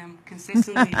hassling them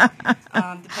consistently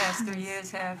the past 3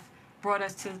 years, have brought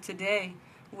us to today,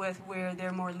 with where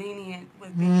they're more lenient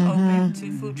with being open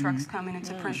to food trucks coming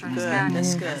into Prince George's Good. County.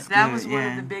 That's good. That was one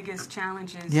Yeah. of the biggest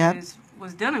challenges. Yep.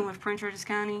 Was dealing with Prince George's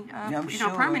County, Yeah, I'm sure.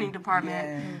 permitting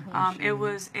department. Yeah. It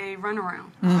was a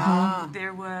runaround.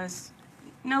 There was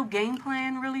no game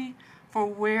plan really for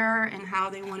where and how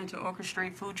they wanted to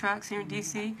orchestrate food trucks here in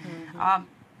DC.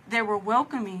 They were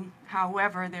welcoming,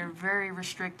 however, they're very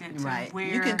restricted to Right. where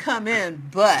You can come in,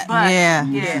 but Yeah.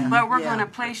 but we're Yeah. going to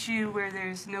place you where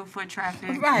there's no foot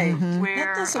traffic. Right. Where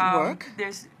That doesn't work.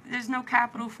 There's there's no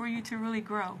capital for you to really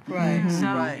grow. Right.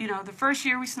 So, you know, the first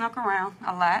year we snuck around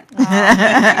a lot.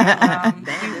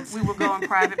 We would go on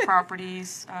private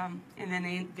properties, and then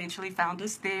they eventually found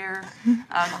us there.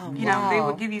 You know, they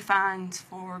would give you fines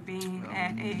for being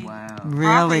at a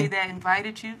property that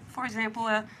invited you. For example,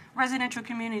 a residential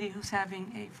community who's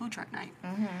having a food truck night.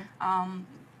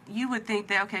 You would think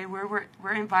that, okay, we're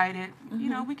invited, you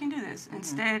know, we can do this.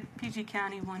 Instead, PG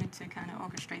County wanted to kind of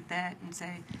orchestrate that and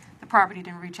say the property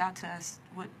didn't reach out to us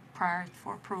prior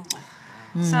for approval.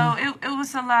 So it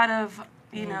was a lot of,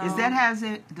 you know. Does that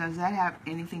have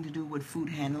anything to do with food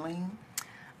handling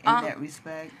in that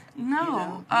respect? No.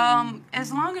 You know?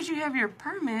 As long as you have your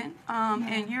permit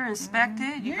and you're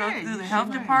inspected, you go through the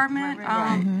health department,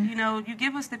 you know, you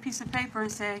give us the piece of paper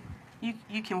and say,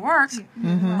 you can work,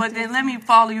 but then let me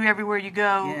follow you everywhere you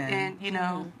go, and you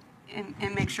know,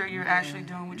 and make sure you're actually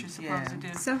doing what you're supposed to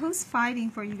do. So who's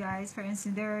fighting for you guys? For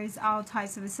instance, there is all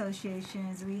types of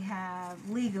associations. We have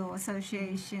legal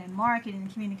association, marketing,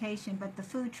 communication, but the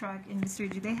food truck industry,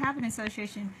 do they have an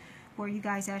association where you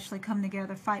guys actually come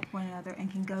together, fight one another,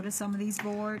 and can go to some of these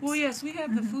boards? Well, yes, we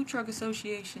have the Food Truck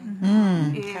Association,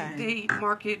 and they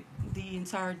market the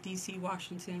entire D.C.,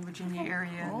 Washington, Virginia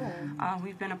area.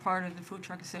 We've been a part of the Food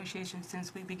Truck Association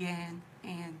since we began,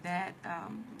 and that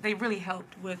they really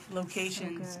helped with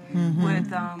locations,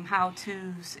 with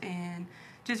how-tos, and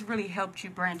just really helped you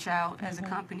branch out as a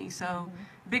company. So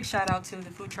big shout out to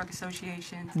the Food Truck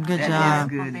Association. Good job.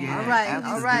 Good, yeah. All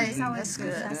right. That's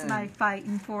good. That's my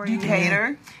fighting for Do you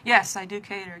cater? Yes, I do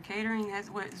cater. Catering is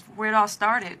where it all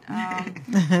started.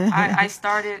 I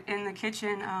started in the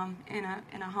kitchen in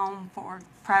a home for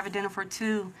private dinner for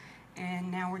 2,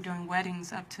 and now we're doing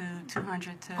weddings up to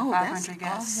 200 to 500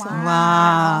 guests.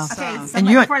 Wow. Okay, so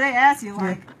before they ask you,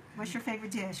 like, what's your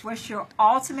favorite dish? What's your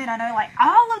ultimate? I know, like,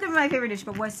 all of them are my favorite dish,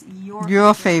 but what's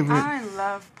your favorite? I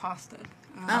love pasta.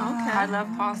 I love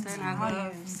pasta, and I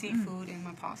love seafood in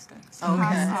my pasta. So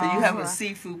you have a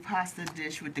seafood pasta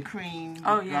dish with the cream.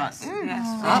 Oh, yes. And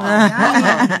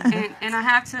I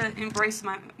have to embrace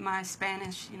my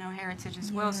Spanish, you know, heritage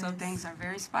as well, so things are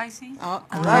very spicy. Oh,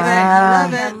 I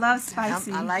love it. I love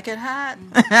spicy. I like it hot.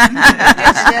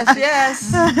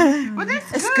 yes. Well,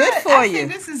 it's good for you. I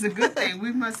think this is a good thing.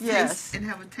 We must taste and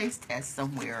have a taste test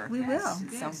somewhere. We will.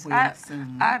 Somewhere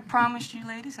soon. I promised you,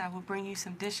 ladies, I will bring you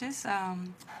some dishes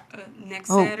next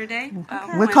Saturday.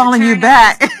 We're calling you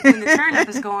back. When the turn-up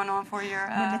is going on for your...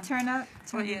 when the turn-up?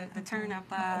 The turn-up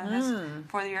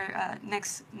for your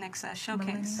next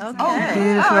showcase. Okay.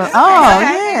 Beautiful.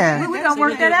 Yeah. We're going to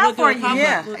work that out for you.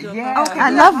 Yeah. Okay, I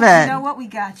love that. You know what? We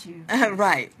got you.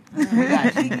 Right. We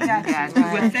got you.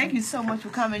 Well, thank you so much for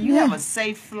coming. You have a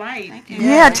safe flight. Thank you.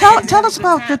 Yeah, tell us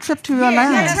about the trip to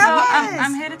Atlanta. So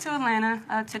I'm headed to Atlanta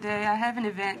today. I have an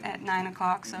event at 9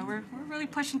 o'clock, so we're really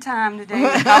pushing time today.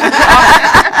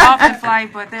 off the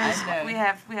flight, but we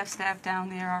have staff down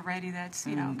there already that's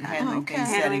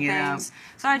handling things.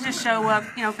 So I just show up.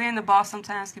 You know, being the boss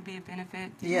sometimes can be a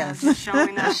benefit. Yes. Just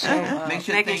showing up,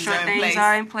 making sure things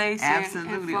are in place.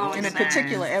 Absolutely. And in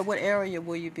particular, at what area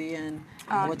will you be in?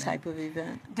 What type of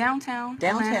event? Downtown.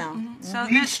 So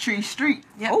Peachtree Street.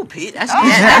 Yep. Oh, Pete, that's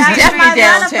definitely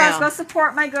downtown. Go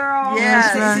support my girl.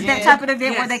 Yes. Is it that type of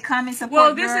event where they come and support?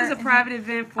 Well, this is a private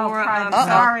event for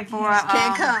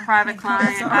private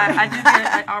clients. I do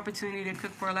get an opportunity to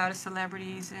cook for a lot of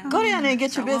celebrities. And go down there and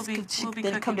get your business.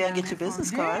 Then come down and get your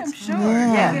business cards. Go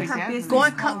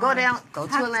down. Go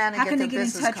to Atlanta and get the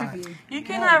business card. You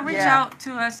can reach out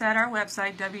to us at our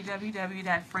website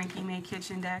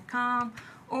www.frankiemakekitchen.com.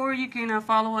 Or you can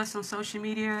follow us on social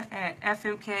media at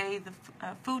FMK, the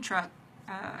food truck.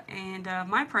 And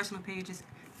my personal page is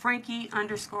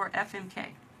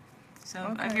Frankie_FMK.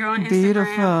 So if you're on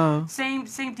Instagram, same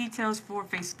details for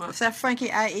Facebook. Is that Frankie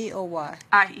IE or Y?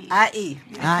 IE. IE.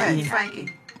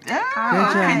 Frankie.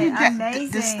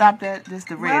 Amazing. Just stop that. Just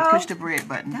the red. Push the red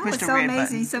button. That Push was the so red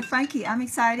amazing. button. So, Frankie, I'm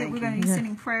excited. We're going to be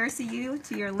sending prayers to you,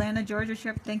 to your Atlanta, Georgia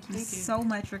trip. Thank you so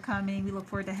much for coming. We look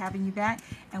forward to having you back,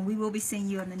 and we will be seeing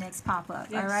you on the next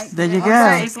pop-up. All right? There you go.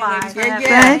 Thank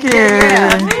you.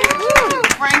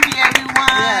 Frankie,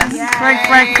 everyone.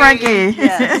 Yes. Frankie.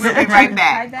 Yes. We'll be right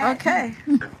back. Okay.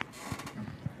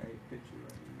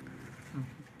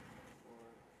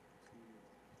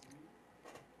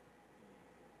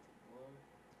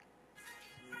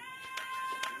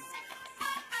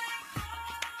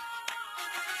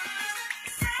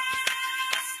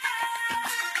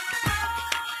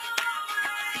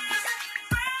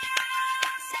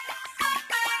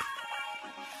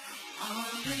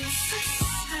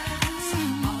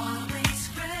 Always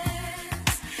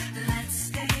friends, let's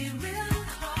stay real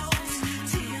close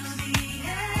till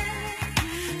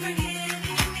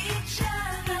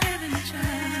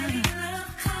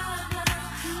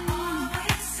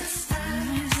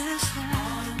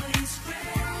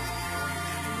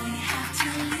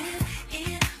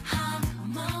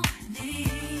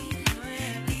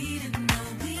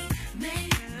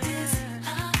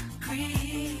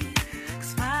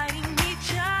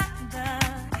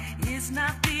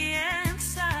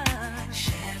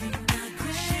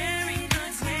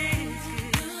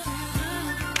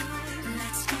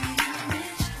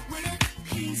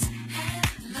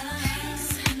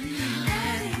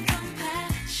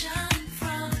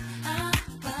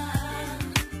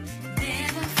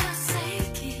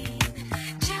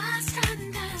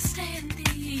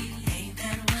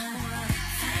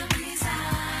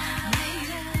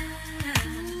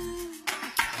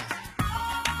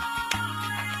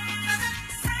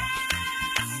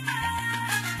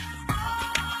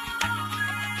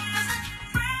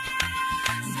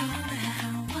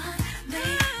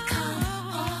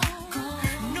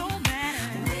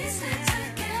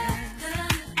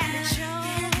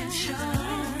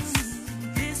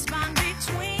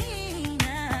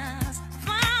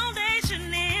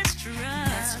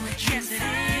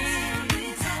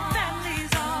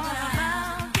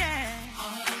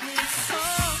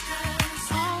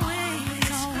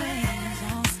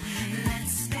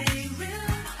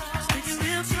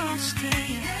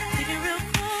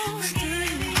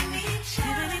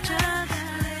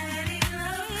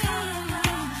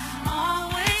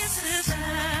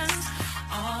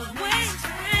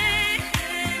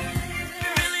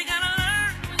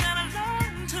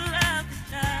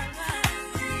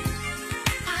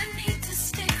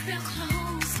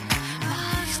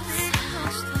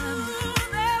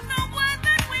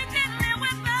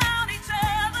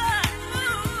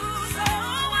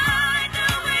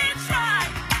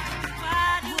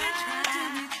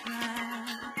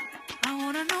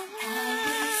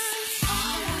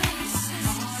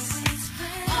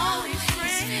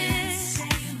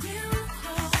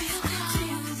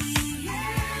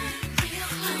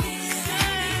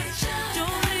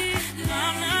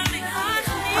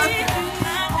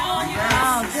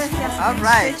All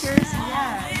right. Pictures.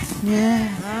 Yes. Yeah.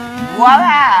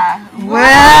 Voila.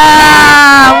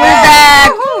 Well, we're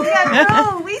back. We got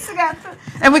food. We still got food.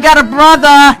 And we got a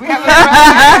brother. We have a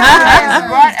brother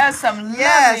brought us some lovely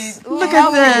Yes. Look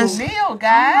at this. meal,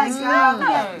 guys.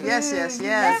 Yes, yes,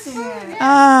 yes.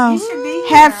 Oh, You should be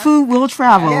have here. food will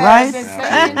travel, right?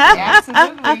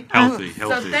 Absolutely. Healthy.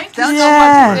 So thank you so Yeah.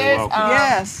 much for this. Welcome.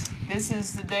 Yes. This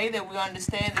is the day that we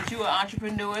understand that you are an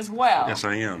entrepreneur as well. Yes,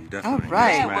 I am. Definitely. All right.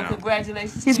 Yeah, Yes, well, ma'am.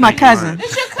 congratulations. He's to my you. cousin.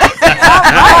 It's your cousin.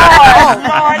 Oh,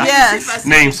 Lord. Yes.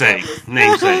 Namesake.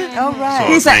 Namesake. All right.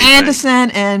 He's an Namesake.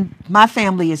 Anderson, and my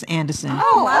family is Anderson.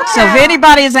 Oh, wow. So if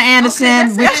anybody is an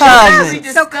Anderson, we're We cousins.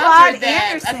 discovered Clyde that,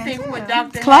 Anderson, I think, too. when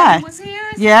Dr. Clyde. Hammond was here.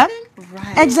 or Yeah. something.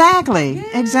 Right. Exactly.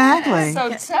 Exactly. So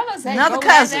tell us, hey, Another go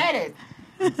cousin. Have at it.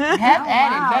 Have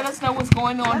at it. Let us know what's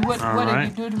going on. What All did right.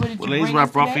 you do? What did Well, you ladies, bring what I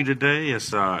us brought for today? you today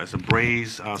is it's a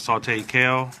braised sauteed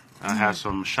kale. I have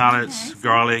some shallots,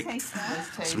 garlic, Taste that.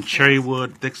 Let's taste some it. cherry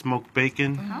wood, thick smoked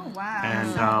bacon, Oh, wow.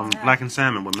 and blackened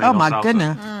salmon with mango Oh my salsa.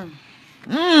 goodness.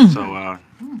 So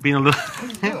being a little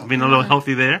being a little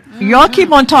healthy there. Y'all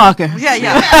keep on talking. Yeah,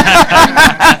 yeah.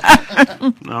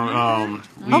 No,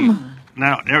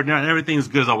 now everything's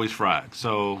good as always fried.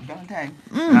 So Okay.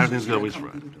 everything's good always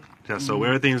fried. Yeah, so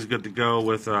everything's good to go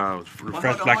with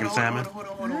fresh blackened salmon.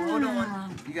 Hold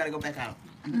on. You gotta go back out.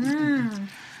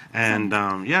 And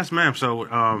yes, ma'am. So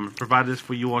provided this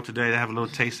for you all today to have a little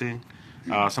tasting.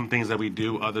 Some things that we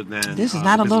do other than This is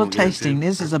not a the little business we'll get tasting. into.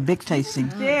 This is a big tasting.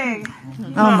 Big.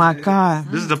 Oh my God.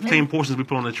 This is the same portions we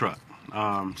put on the truck.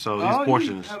 So these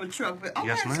portions. You have a truck.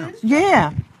 Yes, ma'am.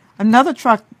 Yeah. Another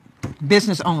truck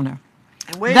business owner.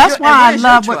 And where's That's your- why and I where's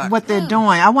your love truck? what they're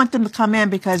doing. I want them to come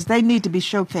in because they need to be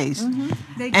showcased.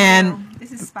 They And do.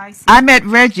 This is spicy. I met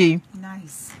Reggie,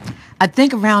 Nice. I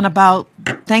think around about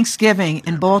Thanksgiving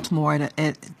in Baltimore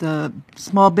at the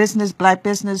Small Business, Black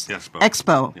Business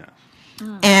Expo. Yeah.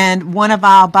 And one of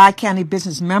our Bi-County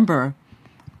business member,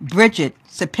 Bridget,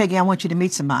 said, Peggy, I want you to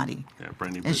meet somebody. Yeah,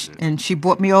 Brandy And she, Bridget. and she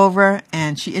brought me over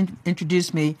and she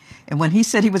introduced me. And when he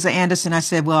said he was an Anderson, I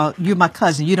said, well, you're my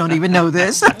cousin. You don't even know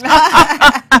this.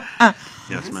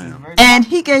 Yes, ma'am. And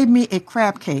he gave me a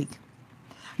crab cake.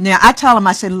 Now, I tell him,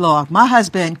 I said, look, my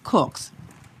husband cooks.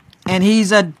 And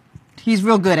he's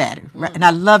real good at it. Right? And I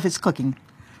love his cooking.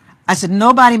 I said,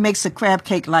 nobody makes a crab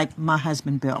cake like my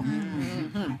husband, Bill.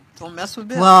 Don't mess with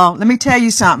Bill. Well, let me tell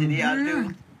you something. Yeah, I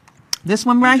do. This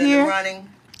one right He's in the here, running.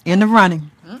 in the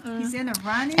running. He's in a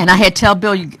running. And I had to tell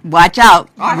Bill, you watch out.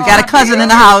 We got a cousin in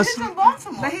the house. He's from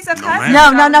Baltimore. But he's a No, cousin.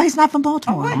 ma'am. No, he's not from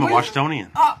Baltimore. I'm a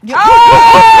Washingtonian. Oh,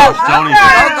 Washingtonian.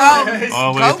 Go.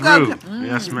 All the way Go, go. through.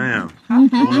 Yes, ma'am. Born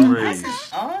and raised.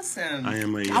 awesome. I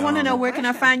am a. I want to know where can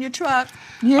I find your truck?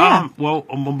 Yeah.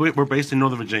 We're based in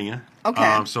Northern Virginia.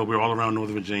 Okay. So we're all around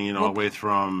Northern Virginia, all the way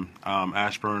from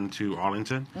Ashburn to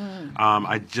Arlington.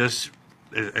 I just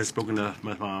had spoken to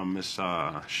Miss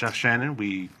Chef Shannon.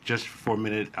 We just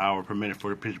permitted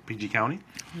for PG County.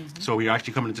 So we are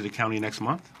actually coming into the county next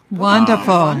month.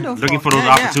 Wonderful. Looking for those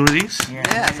Yeah, yeah. opportunities.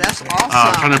 Yes, that's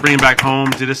awesome. Trying to bring it back home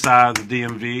to this side of the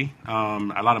DMV.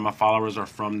 A lot of my followers are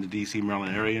from the D.C.,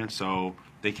 Maryland area, so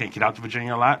they can't get out to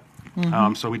Virginia a lot.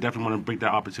 So we definitely want to bring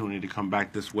that opportunity to come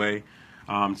back this way.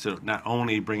 To not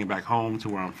only bring it back home to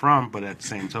where I'm from, but at the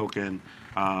same token,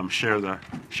 share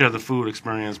the food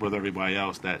experience with everybody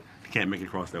else that can't make it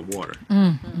across that water.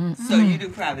 So you do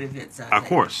private events, I Of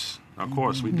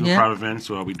course, we do Yeah. private events.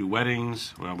 We do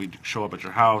weddings. We show up at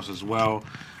your house as well.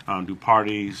 Do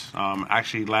parties.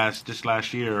 Actually, just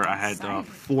last year, I had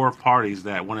 4 parties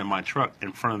that wanted my truck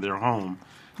in front of their home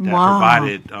that Wow.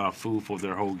 provided food for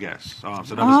their whole guests.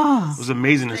 So that was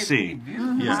amazing to see.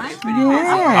 Yes.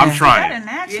 Yeah. I'm trying. In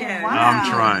action. Yeah. Wow. I'm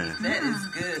trying. That is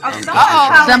good.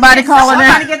 Somebody calling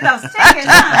Somebody in. get those tickets.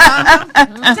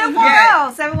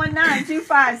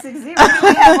 240-719-2560.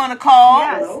 We have on a call.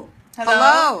 Yes.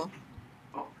 Hello.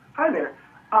 Hi there.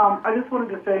 I just wanted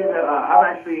to say that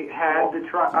I've actually had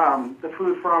the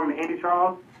food from Andy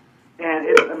Charles, and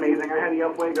it's amazing. I had the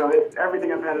El Fuego.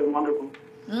 Everything I've had is wonderful.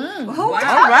 Who we All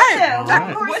talking right. to? All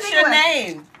right. Who we What's speaking your with?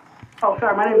 name? Oh,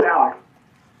 sorry, my name is Alex.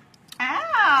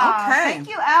 Al. Okay. Thank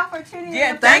you, Al, for tuning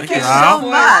Yeah, in. thank you Al. so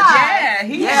much. Wow. Yeah,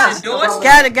 he has endorsed.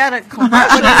 Got it. What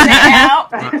did you say, Al?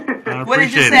 I What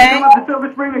did you appreciate say? Come up to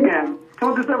Silver Spring again. Come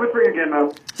up to Silver Spring again,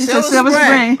 though. He said Silver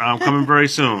Spring. I'm coming very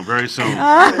soon. Very soon.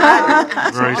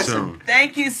 Very soon.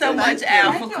 Thank you so much,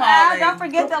 Al, for Thank you, Al. calling. Don't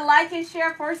forget to like and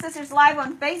share Four Sisters Live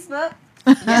on Facebook.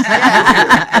 Thank you.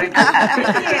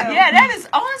 Yeah, that is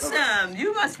awesome.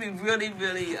 You must be really,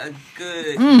 really a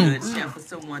good chef for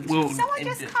someone to Well, Someone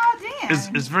just called in.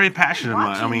 It's very passionate.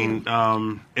 I mean,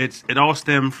 it all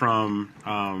stemmed from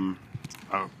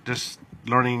just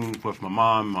learning with my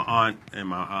mom, my aunt, and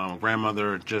my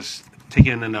grandmother, just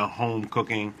taking in the home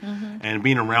cooking and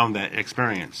being around that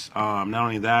experience. Not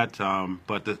only that,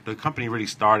 but the company really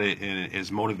started and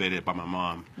is motivated by my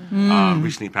mom.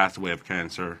 Recently passed away of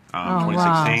cancer,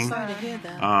 2016. Wow. Sorry to hear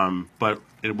that. But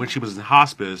when she was in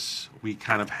hospice, we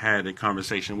kind of had a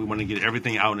conversation. We wanted to get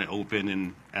everything out in the open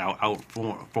and out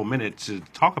for a minute to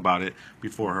talk about it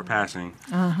before her passing.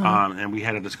 And we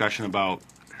had a discussion about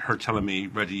her telling me,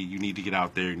 Reggie, you need to get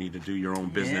out there. You need to do your own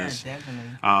business. Yeah,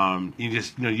 definitely. You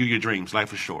just, you your dreams.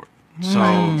 Life is short.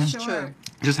 So Sure.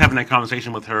 just having that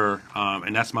conversation with her,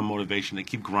 and that's my motivation to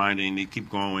keep grinding, to keep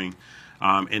going.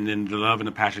 And then the love and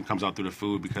the passion comes out through the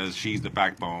food because she's the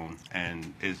backbone,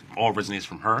 and it all resonates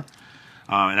from her.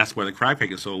 And that's where the crab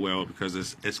cake is so well because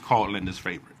it's called Linda's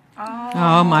favorite.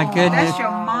 Oh my goodness. That's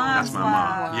your mom's That's my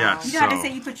mom. love. Yes. You know how they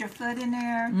say you put your foot in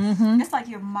there? It's like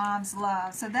your mom's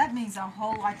love. So that means a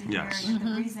whole lot to hear. Yes. And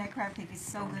the reason that crab cake is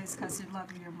so good is because you love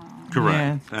your mom.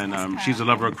 Correct. And she's a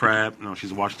lover of crab.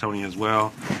 She's a Washingtonian as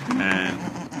well. And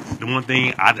the one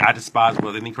thing I despise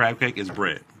with any crab cake is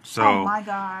bread. So, oh my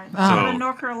God! So, Go to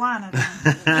North Carolina.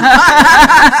 Crab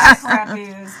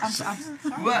is. I'm sorry.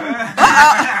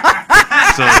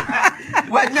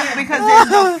 Well, no, because there's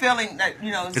no filling.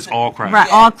 It's all crab. Right,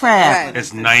 all crab. Right.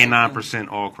 It's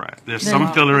 99% all crab. There's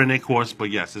some filler in it, of course, but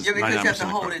yes, it's 99% because you have to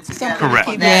hold it together. Correct.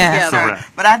 Keep Yeah. that together. Correct.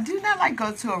 But I do not like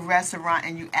go to a restaurant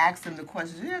and you ask them the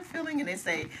question, do you have filling? And they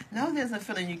say, no, there's no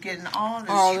filling. You're getting all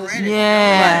this shredded.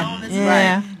 Yeah. All this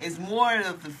Yeah. right. It's more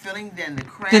of the filling than the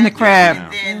crab. Than the crab.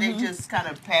 And then they just kind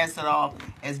of pass it off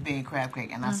as being crab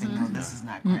cake. And I say, no, this is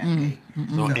not crab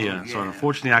cake. So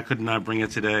unfortunately, I could not bring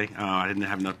it today. I didn't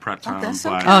have enough prep time. that's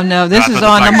but okay. Oh no, this I is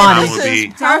thought on the black money. time would be-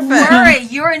 Don't worry,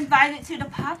 you're invited to the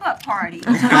pop-up party.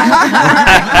 Right.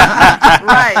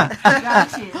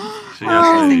 Got you. So yes,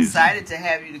 I'm ladies, excited to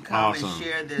have you to come Awesome. and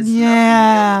share this. Yeah.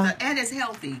 lovely meal with us. And it's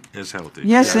healthy. it's healthy.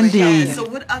 Yes, indeed. So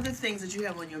what other things that you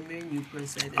have on your menu per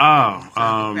se? Oh,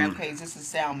 crab cakes. This is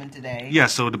salmon today. Yeah,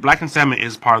 so the blackened salmon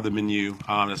is part of the menu.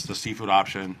 That's the seafood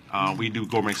option. We do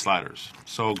gourmet sliders.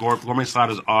 So gourmet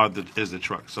sliders is the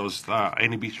truck. So it's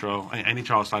any bistro, any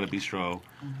Charles Slider bistro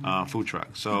food truck.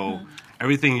 So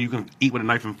everything you can eat with a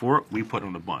knife and fork, we put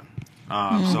on the bun.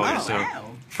 So it's a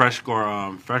fresh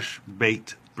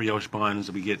baked brioche buns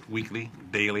that we get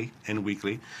daily and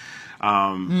weekly.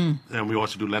 And we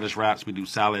also do lettuce wraps. We do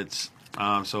salads.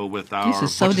 So with our These are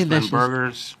so Butcher's Blend delicious.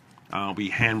 burgers, we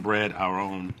hand bread our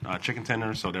own chicken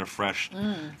tenders, so they're fresh.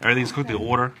 Everything's cooked to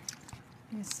order.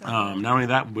 Not only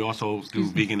that, we also do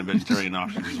vegan and vegetarian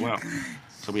options as well.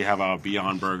 So we have our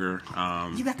Beyond Burger.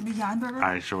 You got the Beyond Burger?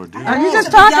 I sure do. Oh, you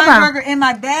just the talked Beyond about. Burger in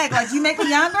my bag. Like, you make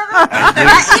Beyond Burger? I do.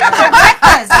 I eat it for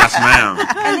breakfast. Yes, ma'am.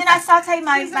 And then I saute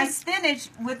my spinach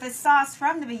with the sauce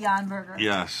from the Beyond Burger.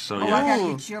 Yes. So Oh, I yeah,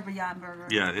 gotta get your Beyond Burger.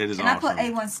 yeah, it is And awesome. I put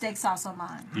A1 steak sauce on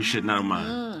mine. You should not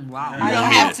mind. Wow. You I don't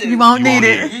have have to. to. You won't You need won't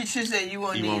it. need You should say you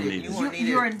won't You need won't it. need You it. won't need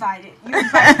You're it. invited.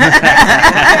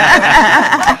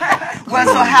 Well,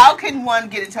 so how can one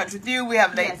get in touch with you? We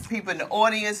have Yes. people in the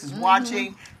audience is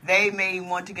watching. They may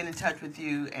want to get in touch with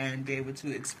you and be able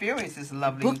to experience this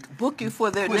lovely. Book you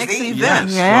for their Cuisine. next Yes.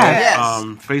 event. Yeah. Yes.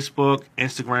 Facebook,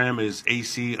 Instagram is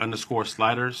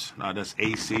AC_sliders. That's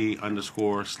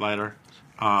AC_slider.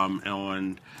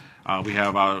 And we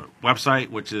have our website,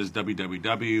 which is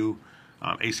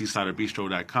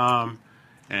www.acsliderbistro.com.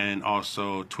 And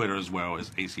also Twitter as well is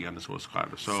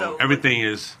AC_slider. So everything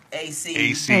is AC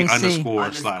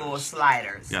AC_sliders.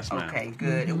 sliders. Yes, ma'am. Okay,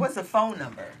 good. And what's the phone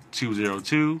number?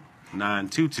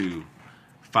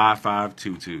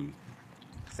 202-922-5522.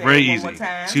 Say Very it one easy. more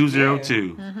time.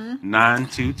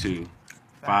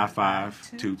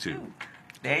 202-922-5522.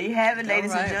 There you have it,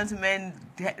 ladies and gentlemen.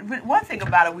 One thing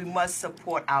about it, we must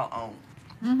support our own.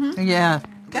 Yeah.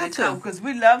 Got to. Because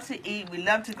we love to eat, we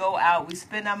love to go out, we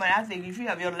spend our money. I think if you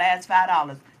have your last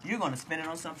 $5, you're going to spend it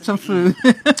on something. Some to food.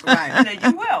 eat. Right.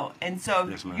 You will. And so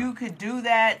Yes, ma'am. you could do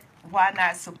that. Why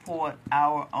not support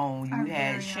our own? Our You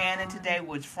had very Shannon own. today,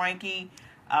 which Frankie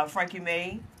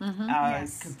made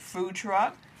Yes. food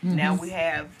truck. Now we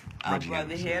have our Reggie brother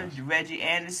Anderson, here, yes. Reggie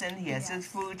Anderson. He has his Yes.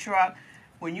 food truck.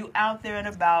 When you out there and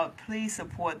about, please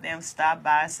support them. Stop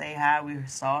by, say hi. We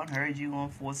saw and heard you on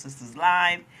Four Sisters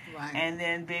Live. Right. And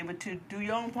then be able to do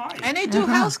your own party. And they do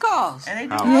house calls. And they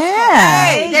do Oh. Yeah.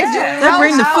 Hey, they do They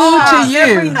bring the food to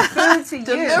you. Food to you.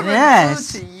 Deliver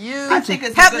Yes. the food to you. I think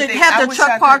it's a have good the, thing. have I the wish truck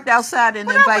I could- parked outside and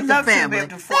But I invite would the love to be family. able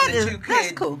to afford That that is, you that's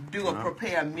could cool. do a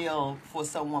prepare meal for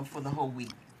someone for the whole week.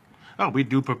 Oh, we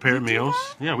do prepare meals.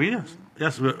 Yeah, we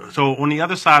yes. So on the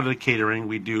other side of the catering,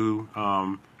 we do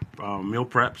meal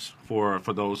preps for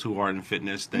those who are in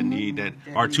fitness that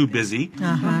are too busy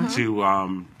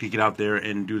to get out there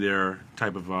and do their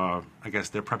type of I guess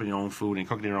they're prepping their own food and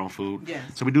cooking their own food. Yes.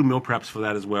 So we do meal preps for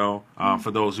that as well.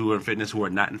 For those who are in fitness, who are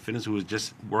not in fitness, who is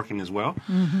just working as well.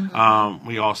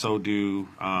 We also do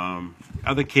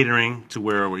other catering to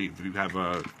where you have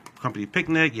a company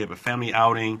picnic, you have a family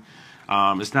outing.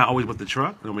 It's not always with the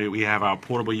truck. We have our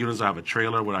portable units. I have a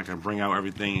trailer where I can bring out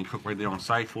everything and cook right there on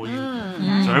site for you.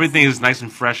 So everything is nice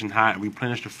and fresh and hot. And we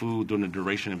replenish the food during the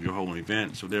duration of your whole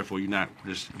event. So therefore, you're not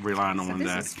just relying on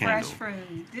that candle. This is fresh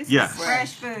food. This Yes. is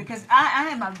fresh food. Because I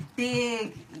am a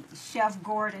big Chef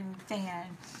Gordon fan.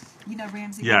 You know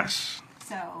Ramsay Yes. Gordon?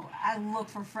 So I look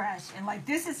for fresh. And like,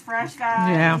 this is fresh,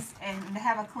 guys. Yeah. And to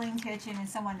have a clean kitchen and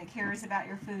someone that cares about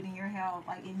your food and your health,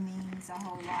 like, it means a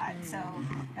whole lot. So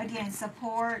again,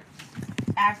 support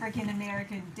African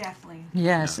American, definitely.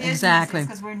 Yes, exactly.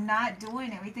 Because we're not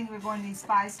doing it. We think we're going to these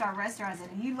 5-star restaurants.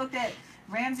 And you looked at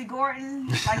Ramsay Gordon,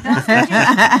 like those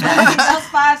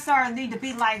 5-stars need to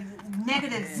be like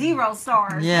 -0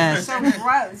 stars. Yes. So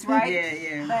gross, right?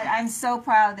 Yeah. But I'm so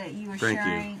proud that you are Thank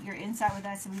sharing your insight with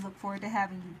us, and we look forward to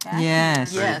having you back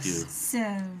Yes. here Thank you.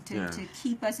 soon to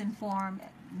keep us informed.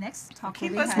 Next talk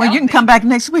Keep will be us had. Well, you can come back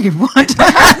next week if you want.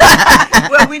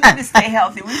 Well, we need to stay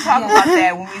healthy. We talk about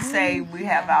that when we say we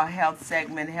have our health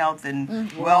segment, health and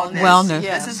wellness. Wellness.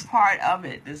 Yes. This is part of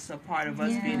it. This is a part of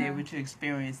us being Yeah. able to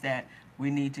experience that. We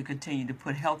need to continue to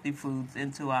put healthy foods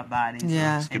into our bodies.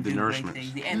 Yeah. And Give the do great nourishment.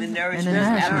 things. And the nourishment.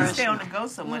 nourishment. After we stay on the go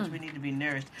so much, we need to be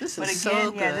nourished. This but is again,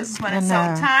 so good. this is when I it's so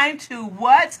know. time to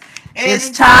what? It's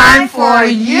time for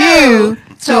you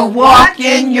to walk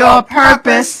in your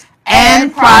purpose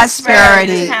and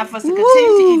prosperity. It's time for us to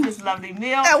continue to eat this lovely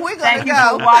meal. And we're gonna Thank you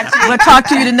go. for watching. We'll talk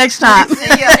to you the next time. See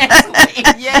you next week.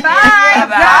 Yeah.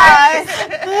 Bye.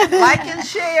 Like and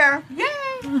share. Yay.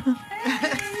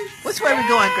 Which way we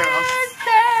going, girls?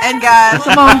 And guys,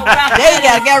 come on. There you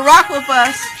go. Get rock with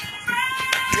us.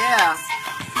 Yeah.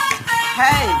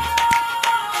 Hey.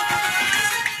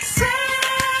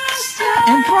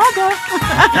 And brother.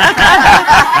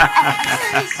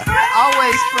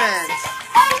 Always friends.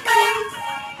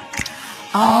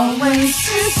 Always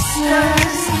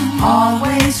sisters,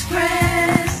 always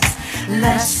friends.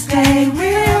 Let's stay